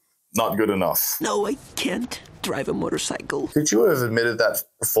 no. Not good enough. No, I can't drive a motorcycle. Could you have admitted that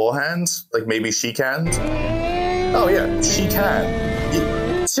beforehand? Like maybe she can? Oh yeah, she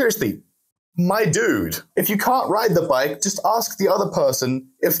can. Seriously, my dude, if you can't ride the bike, just ask the other person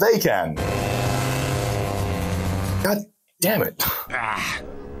if they can. God damn it.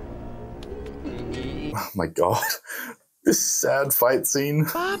 Oh my god. This sad fight scene.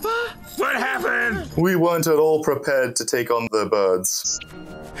 Papa? What happened? We weren't at all prepared to take on the birds.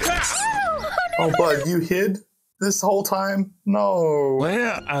 Oh, Bud, you hid this whole time? No.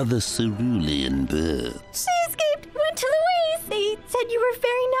 Where are the cerulean birds? They escaped, went to Louise. They said you were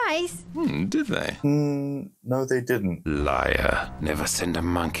very nice. Did they? No, they didn't. Liar. Never send a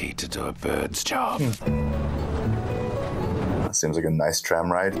monkey to do a bird's job. That seems like a nice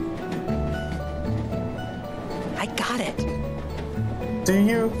tram ride. I got it. Do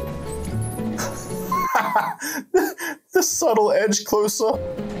you? The subtle edge closer.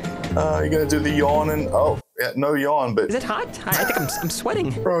 You're gonna do the yawn and oh yeah, no yawn, but is it hot? I think I'm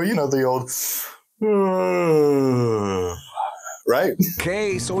sweating. Bro, you know the old right?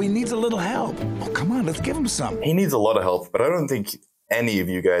 Okay, so he needs a little help. Oh, come on, let's give him some. He needs a lot of help, but I don't think any of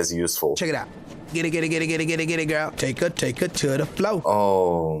you guys are useful. Check it out. Get it, girl. Take her to the flow.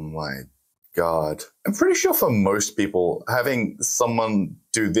 Oh my god. I'm pretty sure for most people, having someone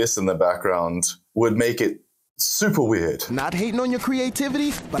do this in the background would make it super weird. Not hating on your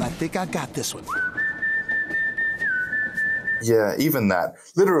creativity, but I think I got this one. Yeah, even that.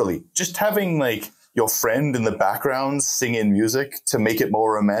 Literally, just having like your friend in the background singing music to make it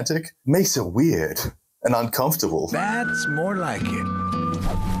more romantic makes it weird and uncomfortable. That's more like it.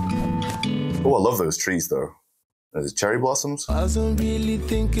 Oh, I love those trees though. Those cherry blossoms. Wasn't really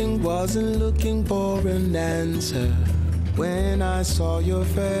thinking, wasn't looking for an answer when I saw your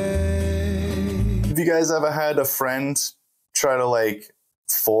face. Have you guys ever had a friend try to like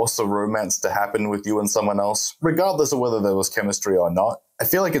force a romance to happen with you and someone else, regardless of whether there was chemistry or not? I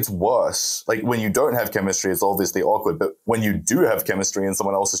feel like it's worse. Like when you don't have chemistry, it's obviously awkward, but when you do have chemistry and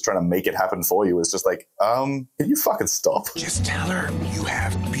someone else is trying to make it happen for you, it's just like, can you fucking stop? Just tell her you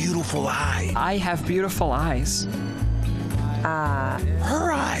have beautiful eyes. I have beautiful eyes.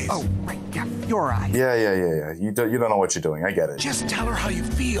 Her eyes. Oh, right, yeah, your eyes. Yeah. You don't know what you're doing. I get it. Just tell her how you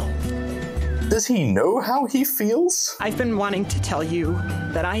feel. Does he know how he feels? I've been wanting to tell you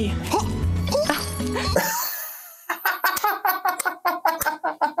that I...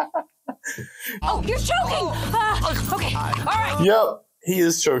 Oh, you're choking! Okay, all right. Yep, he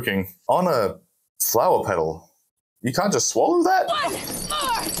is choking. On a flower petal. You can't just swallow that? One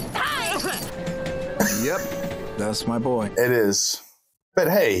more time! Yep, that's my boy. It is. But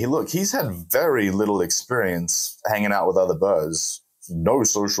hey, look, he's had very little experience hanging out with other birds. No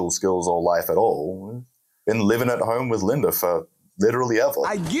social skills or life at all. Been living at home with Linda for literally ever.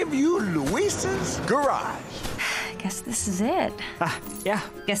 I give you Luis's garage. I guess this is it. Yeah.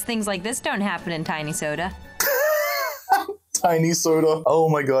 Guess things like this don't happen in Tiny Soda. Tiny soda. Oh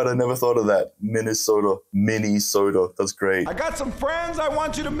my god, I never thought of that. Minnesota. Mini soda. That's great. I got some friends I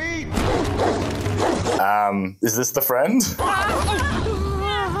want you to meet. Is this the friend?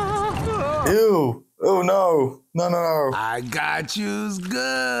 Ew. Oh no. No. I got you's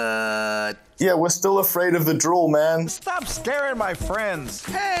good. Yeah, we're still afraid of the drool, man. Stop scaring my friends.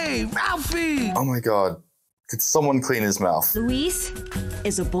 Hey, Ralphie. Oh my god. Could someone clean his mouth? Luis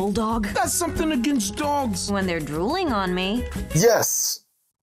is a bulldog. That's something against dogs. When they're drooling on me. Yes.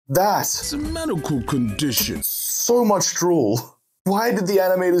 That. It's a medical condition. So much drool. Why did the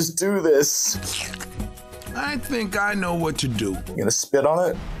animators do this? I think I know what to do. You gonna spit on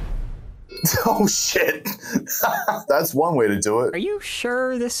it? Oh shit. That's one way to do it. Are you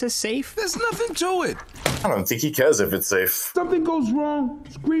sure this is safe? There's nothing to it. I don't think he cares if it's safe. Something goes wrong,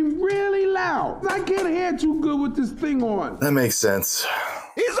 scream really loud. I can't hear too good with this thing on. That makes sense.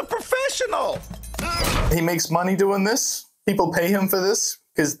 He's a professional. He makes money doing this? People pay him for this?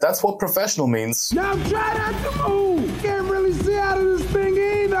 Because that's what professional means. Now try not to move. Can't really see out of this thing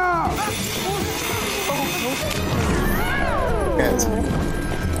either.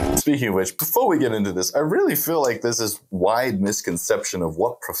 And speaking of which, before we get into this, I really feel like there's this wide misconception of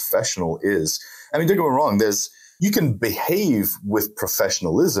what professional is. I mean, don't get me wrong, you can behave with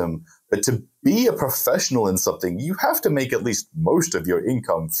professionalism, but to be a professional in something, you have to make at least most of your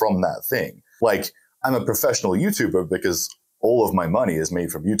income from that thing. Like, I'm a professional YouTuber because all of my money is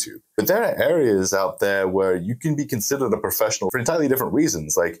made from YouTube. But there are areas out there where you can be considered a professional for entirely different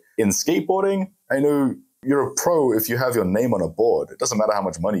reasons. Like in skateboarding, I know you're a pro if you have your name on a board. It doesn't matter how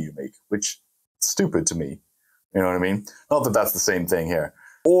much money you make, which is stupid to me. You know what I mean? Not that that's the same thing here.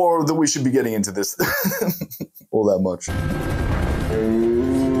 or that we should be getting into this all that much.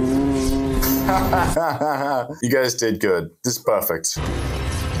 You guys did good. This is perfect.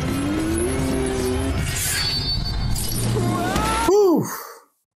 Whew.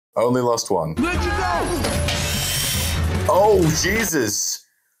 I only lost one. Let you go. Oh, Jesus.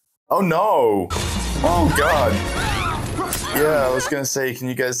 Oh, no. Oh, God. Yeah, I was going to say, can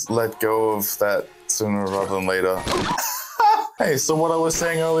you guys let go of that sooner rather than later? Hey, so what I was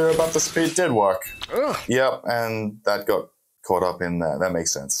saying earlier about the speed did work. Ugh. Yep, and that got caught up in that. That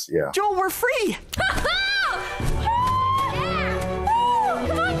makes sense, yeah. Joel, we're free! Come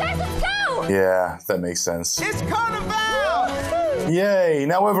on, guys, let's go! Yeah, that makes sense. It's Carnival! Yay,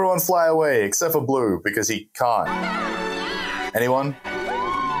 now everyone fly away, except for Blue, because he can't. Anyone?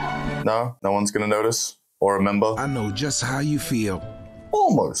 No? No one's gonna notice? Or remember? I know just how you feel.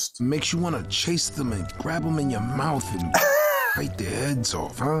 Almost. Makes you want to chase them and grab them in your mouth and bite their heads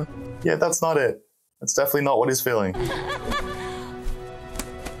off, huh? Yeah, that's not it. That's definitely not what he's feeling.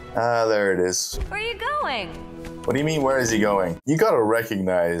 Ah, there it is. Where are you going? What do you mean, where is he going? You gotta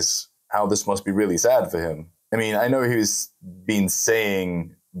recognize how this must be really sad for him. I mean, I know he's been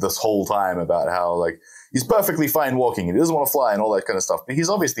saying this whole time about how, like, he's perfectly fine walking and he doesn't want to fly and all that kind of stuff, but he's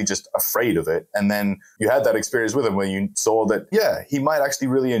obviously just afraid of it. And then you had that experience with him where you saw that, yeah, he might actually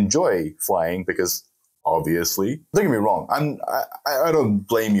really enjoy flying because obviously, don't get me wrong, I don't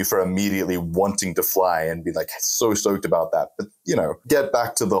blame you for immediately wanting to fly and be like so stoked about that. But, you know, get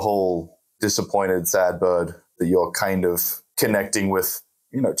back to the whole disappointed, sad bird that you're kind of connecting with,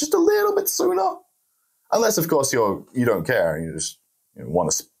 you know, just a little bit sooner. Unless, of course, you don't care and you just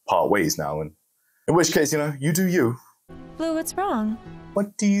want to part ways now. And in which case, you know, you do you. Blue, what's wrong?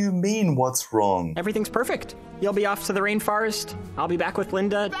 What do you mean, what's wrong? Everything's perfect. You'll be off to the rainforest. I'll be back with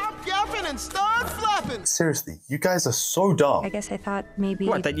Linda. Stop yapping and start flapping! Seriously, you guys are so dumb. I guess I thought maybe...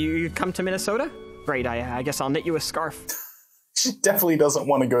 What, that you come to Minnesota? Great, I guess I'll knit you a scarf. She definitely doesn't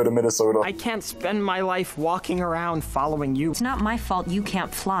want to go to Minnesota. I can't spend my life walking around following you. It's not my fault you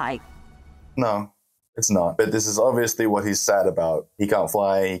can't fly. No. It's not. But this is obviously what he's sad about. He can't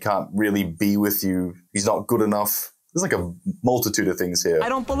fly. He can't really be with you. He's not good enough. There's like a multitude of things here. I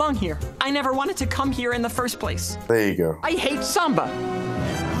don't belong here. I never wanted to come here in the first place. There you go. I hate samba.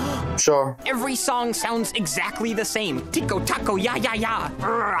 Sure. Every song sounds exactly the same. Tico, taco, ya, ya, ya.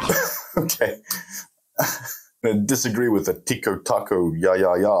 Okay. I disagree with the tico, taco, ya,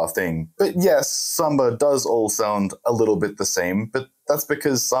 ya, ya thing. But yes, samba does all sound a little bit the same, but that's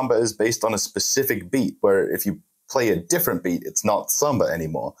because samba is based on a specific beat, where if you play a different beat, it's not samba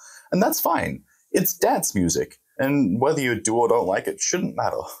anymore. And that's fine. It's dance music. And whether you do or don't like it shouldn't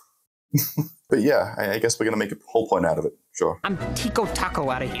matter. But yeah, I guess we're going to make a whole point out of it. Sure. I'm Tico Taco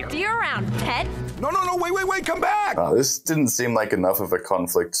out of here. You're around, Ted. No, wait, come back! This didn't seem like enough of a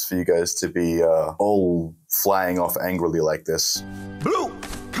conflict for you guys to be all flying off angrily like this. Blue,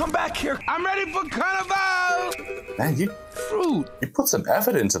 come back here. I'm ready for Carnival! Man, you put some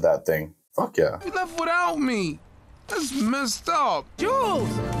effort into that thing. Fuck yeah. You left without me. That's messed up. Jules!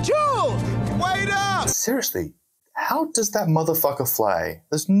 Wait up! Seriously, how does that motherfucker fly?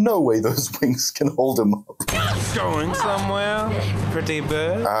 There's no way those wings can hold him up. Going somewhere, pretty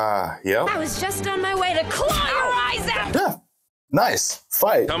bird? Yep. I was just on my way to claw your eyes out. Yeah. Nice.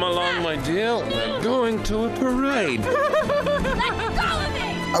 Fight. Come along, my dear. We're going to a parade. Let go of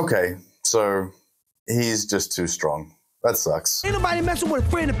me! Okay, so he's just too strong. That sucks. Ain't nobody messing with a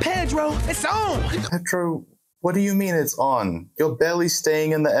friend of Pedro. It's on. Pedro, what do you mean it's on? You're barely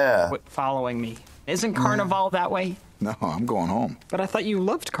staying in the air. Quit following me. Isn't Carnival that way? No, I'm going home. But I thought you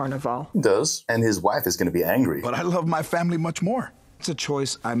loved Carnival. He does, and his wife is going to be angry. But I love my family much more. It's a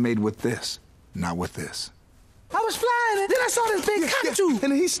choice I made with this, not with this. I was flying, and then I saw this big cockatoo.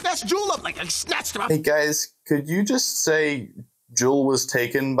 And he snatched Jewel up like he snatched him up. Hey guys, could you just say Jewel was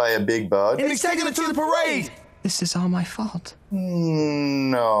taken by a big bird? And he's taking her to the parade. This is all my fault.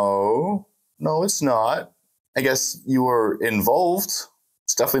 No, it's not. I guess you were involved.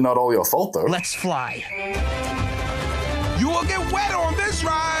 It's definitely not all your fault, though. Let's fly. You will get wet on this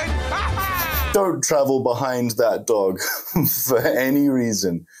ride. Don't travel behind that dog for any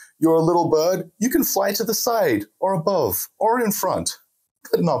reason. You're a little bird. You can fly to the side or above or in front,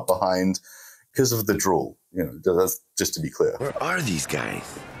 but not behind because of the drool. You know, that's just to be clear. Where are these guys?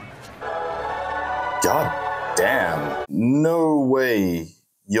 God damn. No way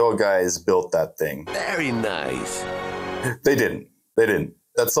your guys built that thing. Very nice. They didn't.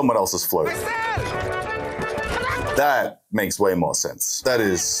 That's someone else's float. That makes way more sense. That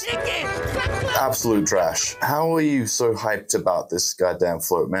is absolute trash. How are you so hyped about this goddamn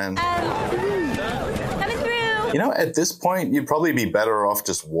float, man? Coming through. You know, at this point, you'd probably be better off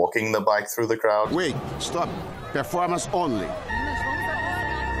just walking the bike through the crowd. Wait, stop. Performance only.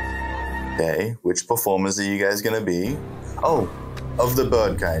 Okay, which performers are you guys gonna be? Oh, of the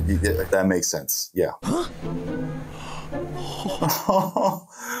bird kind. That makes sense. Yeah. Huh? Oh,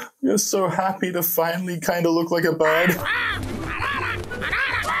 you're so happy to finally kind of look like a bird.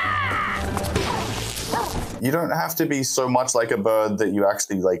 You don't have to be so much like a bird that you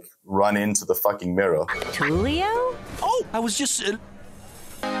actually, like, run into the fucking mirror. Tulio? Oh, I was just...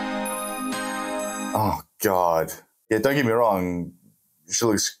 Oh, God. Yeah, don't get me wrong. She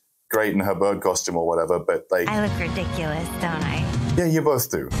looks great in her bird costume or whatever, but, like... I look ridiculous, don't I? Yeah, you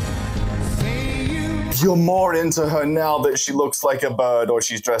both do. You're more into her now that she looks like a bird or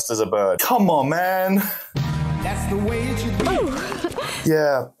she's dressed as a bird. Come on, man. That's the way it should be.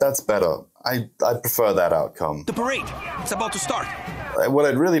 Yeah, that's better. I prefer that outcome. The parade. It's about to start. What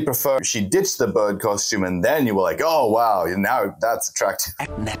I'd really prefer, she ditched the bird costume and then you were like, oh, wow, now that's attractive.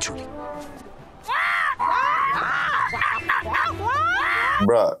 Act naturally.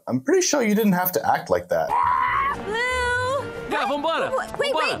 Bruh, I'm pretty sure you didn't have to act like that. Blue! Yeah, vambora.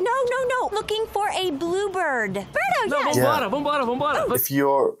 Wait, no. Looking for a bluebird. Birdo, yes. Vambora. If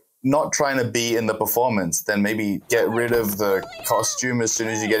you're not trying to be in the performance, then maybe get rid of the costume as soon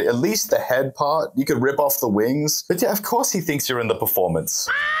as you get it. At least the head part, you could rip off the wings. But yeah, of course he thinks you're in the performance.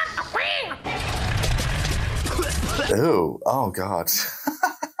 Ew, oh God.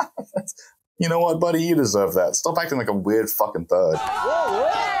 You know what, buddy? You deserve that. Stop acting like a weird fucking bird.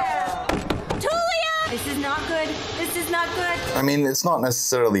 Tulia! This is not good. This is not good. I mean, it's not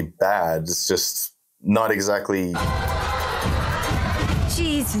necessarily bad. It's just not exactly...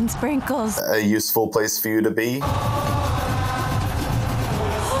 Cheese and sprinkles. A useful place for you to be.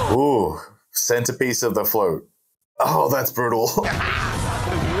 Ooh, centerpiece of the float. Oh, that's brutal.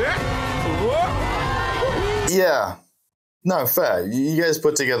 Yeah. No, fair. You guys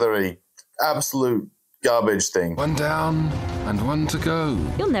put together a absolute garbage thing. One down and one to go.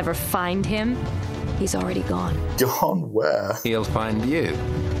 You'll never find him. He's already gone. Gone where? He'll find you.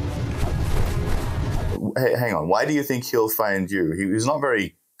 Hey, hang on. Why do you think he'll find you? He's not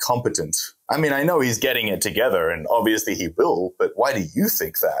very competent. I mean, I know he's getting it together, and obviously he will, but why do you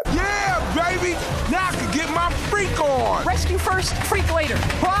think that? Yeah, baby! Now I can get my freak on! Rescue first, freak later.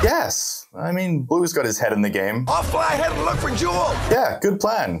 Huh? Yes. I mean, Blue's got his head in the game. I'll fly ahead and look for Jewel! Yeah, good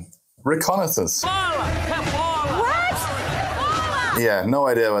plan. Reconnaissance. What? Yeah, no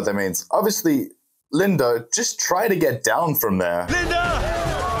idea what that means. Obviously, Linda, just try to get down from there. Linda!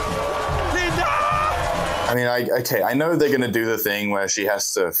 I mean, I know they're going to do the thing where she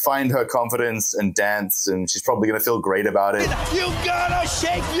has to find her confidence and dance, and she's probably going to feel great about it. You gotta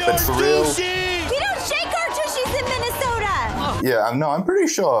shake your But for real, tushy! We don't shake our tushies in Minnesota! yeah, I'm pretty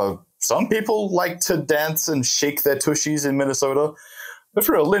sure some people like to dance and shake their tushies in Minnesota. But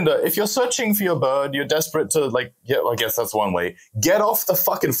for real, Linda, if you're searching for your bird, you're desperate to, like, yeah, I guess that's one way. Get off the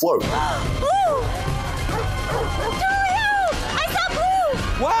fucking float. Blue! Tulio! I saw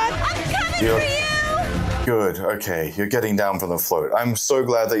Blue! What? I'm coming for you! Good, okay, you're getting down from the float. I'm so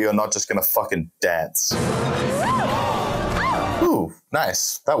glad that you're not just gonna fucking dance. Ooh,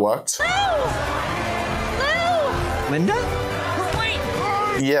 nice. That worked. Blue! Linda?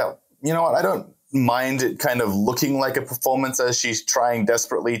 Yeah, you know what? I don't mind it kind of looking like a performance as she's trying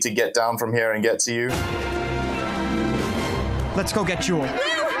desperately to get down from here and get to you. Let's go get Jewel. Where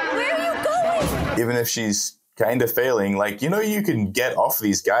are you going? Even if she's kind of failing, like, you know you can get off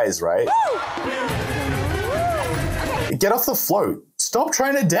these guys, right? Get off the float. Stop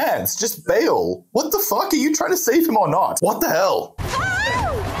trying to dance. Just bail. What the fuck? Are you trying to save him or not? What the hell?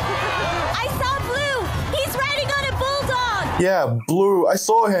 I saw Blue! He's riding on a bulldog! Yeah, Blue. I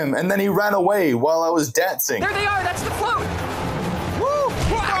saw him, and then he ran away while I was dancing. There they are. That's the float. Woo!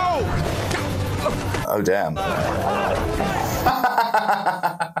 Whoa! Oh, damn.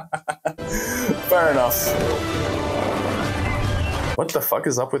 Fair enough. What the fuck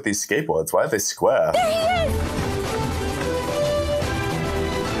is up with these skateboards? Why are they square? There he is!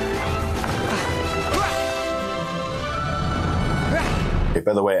 Hey,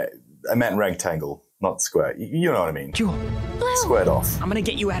 by the way, I meant rectangle, not square. You know what I mean. Jewel. Blue! Squared off. I'm gonna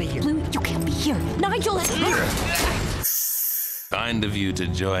get you out of here. Blue, you can't be here. Nigel, it's here! Kind of you to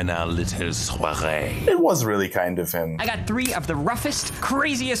join our little soiree. It was really kind of him. I got 3 of the roughest,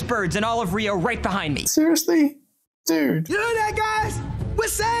 craziest birds in all of Rio right behind me. Seriously? Dude. You hear that, guys? We're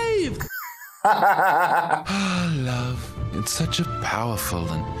saved! Ah, love. It's such a powerful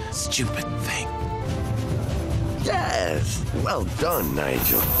and stupid thing. Yes. Well done,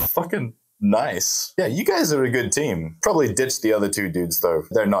 Nigel. Fucking nice. Yeah, you guys are a good team. Probably ditch the other 2 dudes, though.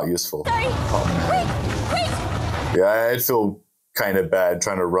 They're not useful. Sorry. Wait! Yeah, I'd feel kind of bad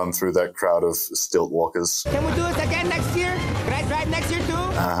trying to run through that crowd of stilt walkers. Can we do this again next year? Can I drive next year too?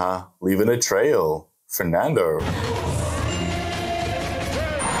 Uh-huh. Leaving a trail. Fernando.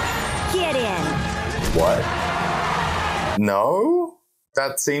 Get in. What? No?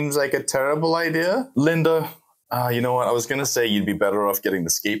 That seems like a terrible idea. Linda, you know what? I was going to say you'd be better off getting the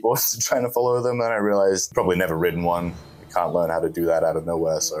skateboards and trying to follow them. Then I realized probably never ridden one. You can't learn how to do that out of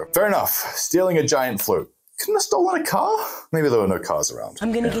nowhere. So fair enough. Stealing a giant float. Couldn't have stolen a car? Maybe there were no cars around.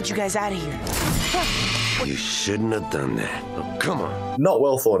 I'm going to get you guys out of here. You shouldn't have done that. Oh, come on. Not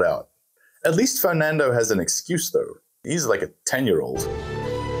well thought out. At least Fernando has an excuse, though. He's like a 10-year-old.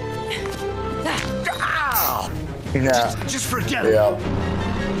 Nah. Just forget it. Yeah.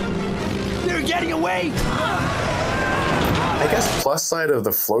 They're getting away. I guess plus side of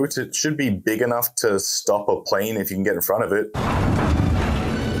the float, it should be big enough to stop a plane if you can get in front of it.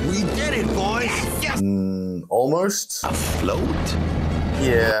 We did it, boys. Yes. Almost. A float?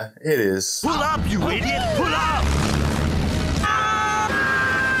 Yeah, it is. Pull up, you idiot! Pull up!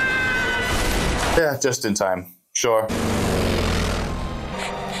 Yeah, just in time. Sure.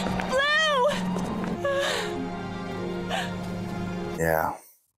 Yeah,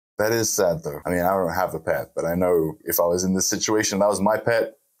 that is sad though. I mean, I don't have a pet, but I know if I was in this situation, that was my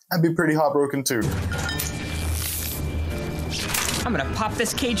pet, I'd be pretty heartbroken too. I'm gonna pop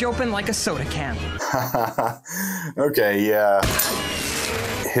this cage open like a soda can. Okay, yeah.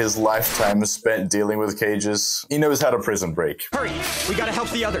 His lifetime is spent dealing with cages. He knows how to prison break. Hurry, we gotta help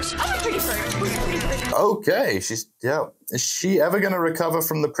the others. Okay, yeah. Is she ever gonna recover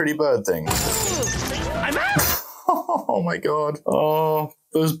from the pretty bird thing? I'm out! Oh my god. Oh,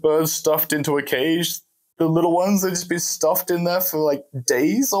 those birds stuffed into a cage. The little ones, they just be stuffed in there for like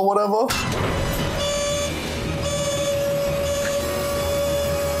days or whatever.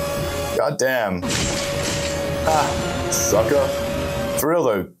 God damn. Ah, sucker. For real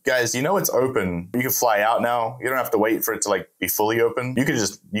though, guys, you know it's open. You can fly out now. You don't have to wait for it to like be fully open. You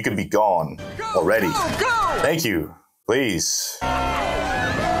could be gone already. Go! Thank you. Please.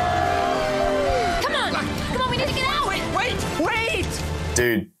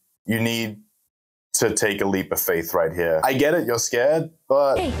 Dude, you need to take a leap of faith right here. I get it, you're scared,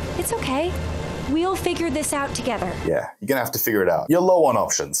 but... Hey, it's okay. We'll figure this out together. Yeah, you're gonna have to figure it out. You're low on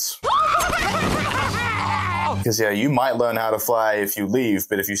options. Because, yeah, you might learn how to fly if you leave,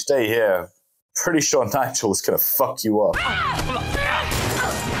 but if you stay here, pretty sure Nigel's gonna fuck you up.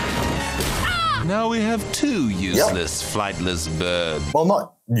 Now we have two useless, flightless birds. Well,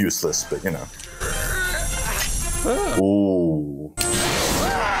 not useless, but, you know. Ooh.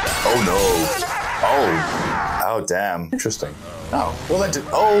 Oh no. Oh, damn. Interesting. Oh, well that did.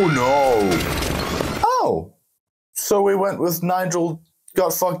 Oh no. Oh. So we went with Nigel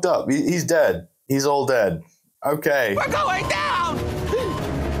got fucked up. He's dead. He's all dead. Okay. We're going down!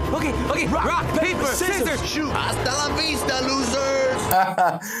 Okay, rock, paper, scissors, shoot! Hasta la vista, losers!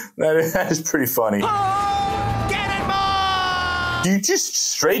 That is pretty funny. Oh, get it, Mom! You just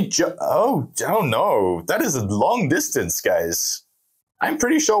straight jump. Oh no. That is a long distance, guys. I'm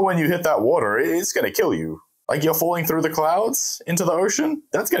pretty sure when you hit that water, it's gonna kill you. Like you're falling through the clouds into the ocean,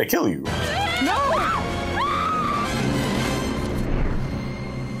 that's gonna kill you. No!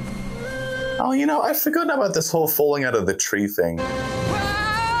 Oh, you know, I'd forgotten about this whole falling out of the tree thing.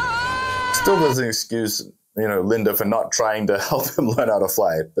 Still doesn't excuse, you know, Linda for not trying to help him learn how to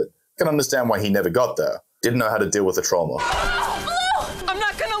fly, but can understand why he never got there. Didn't know how to deal with the trauma. I'm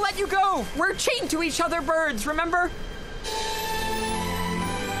not gonna let you go! We're chained to each other, birds, remember?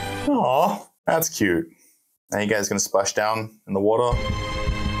 Aw, that's cute. Now you guys gonna splash down in the water?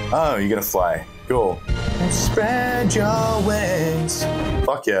 Oh, you're gonna fly. Cool. Spread your wings.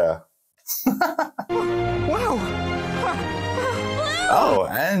 Fuck yeah. Wow. Oh,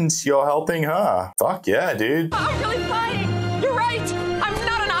 and you're helping her. Fuck yeah, dude. I'm really flying. You're right. I'm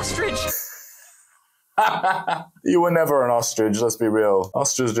not an ostrich. You were never an ostrich, let's be real.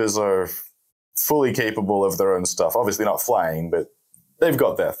 Ostriches are fully capable of their own stuff. Obviously not flying, but they've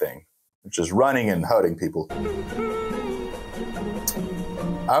got their thing, which is running and hurting people.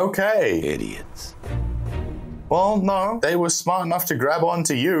 Okay. Idiots. Well, no, they were smart enough to grab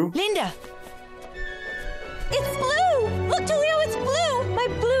onto you. Linda! It's blue! Look, Julio, it's blue! My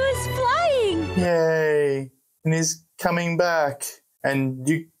blue is flying! Yay. And he's coming back. And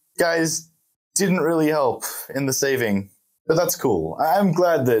you guys didn't really help in the saving. But that's cool. I'm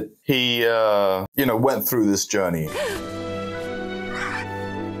glad that he, you know, went through this journey.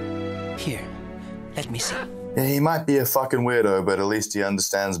 Here, let me see. Yeah, he might be a fucking weirdo, but at least he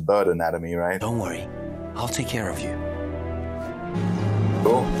understands bird anatomy, right? Don't worry. I'll take care of you.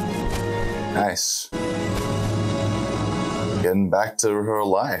 Cool. Nice. getting back to her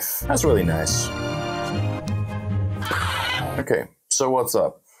life. That's really nice. Okay, so what's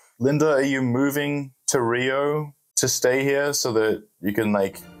up? Linda, are you moving to Rio to stay here so that you can,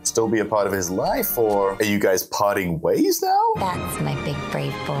 like, still be a part of his life? Or are you guys parting ways now? That's my big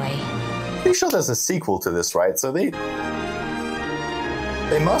brave boy. Pretty sure there's a sequel to this, right? So they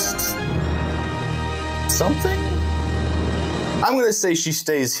must... something? I'm gonna say she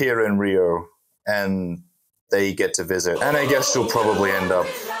stays here in Rio and they get to visit. And I guess she'll probably end up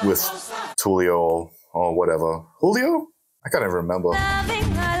with Tulio or whatever. Julio? I can't even remember.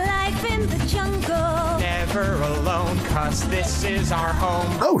 Loving our life in the jungle. Never alone, cause this is our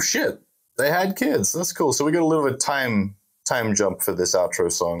home. Oh shit, they had kids. That's cool. So we got a little bit of time jump for this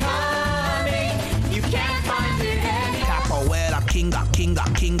outro song. You can't find it anywhere.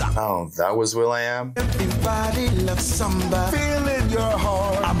 Oh, that was will.i.am? Everybody loves samba. Feel in your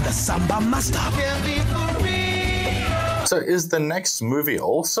heart. I'm the samba master. Can't be for real. So is the next movie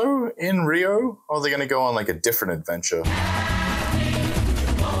also in Rio? Or are they going to go on like a different adventure?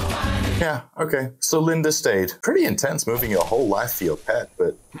 Yeah, okay. So Linda stayed. Pretty intense moving your whole life for your pet,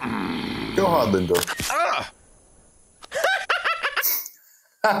 but go hard, Linda.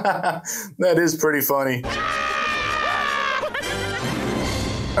 That is pretty funny.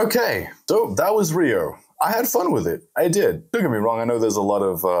 Okay, so that was Rio. I had fun with it. I did. Don't get me wrong, I know there's a lot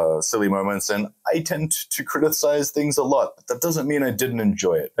of silly moments, and I tend to criticize things a lot, but that doesn't mean I didn't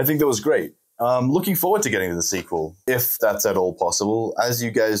enjoy it. I think that was great. Looking forward to getting to the sequel, if that's at all possible. As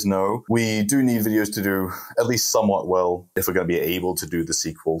you guys know, we do need videos to do at least somewhat well if we're going to be able to do the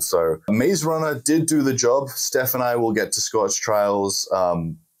sequel. So Maze Runner did do the job. Steph and I will get to Scorch Trials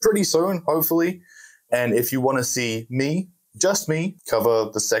pretty soon, hopefully. And if you want to see me, just me, cover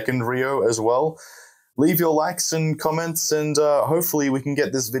the second Rio as well, leave your likes and comments, and hopefully we can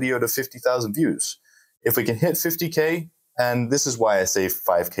get this video to 50,000 views. If we can hit 50K, and this is why I say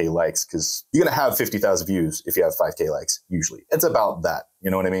 5K likes, because you're going to have 50,000 views if you have 5K likes, usually. It's about that, you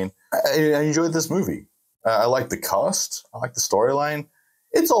know what I mean? I enjoyed this movie. I like the cast. I like the storyline.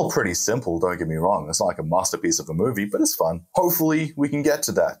 It's all pretty simple, don't get me wrong. It's not like a masterpiece of a movie, but it's fun. Hopefully we can get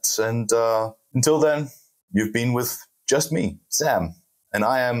to that. And until then, you've been with just me, Sam, and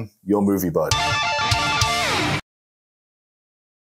I am your Movie Bud.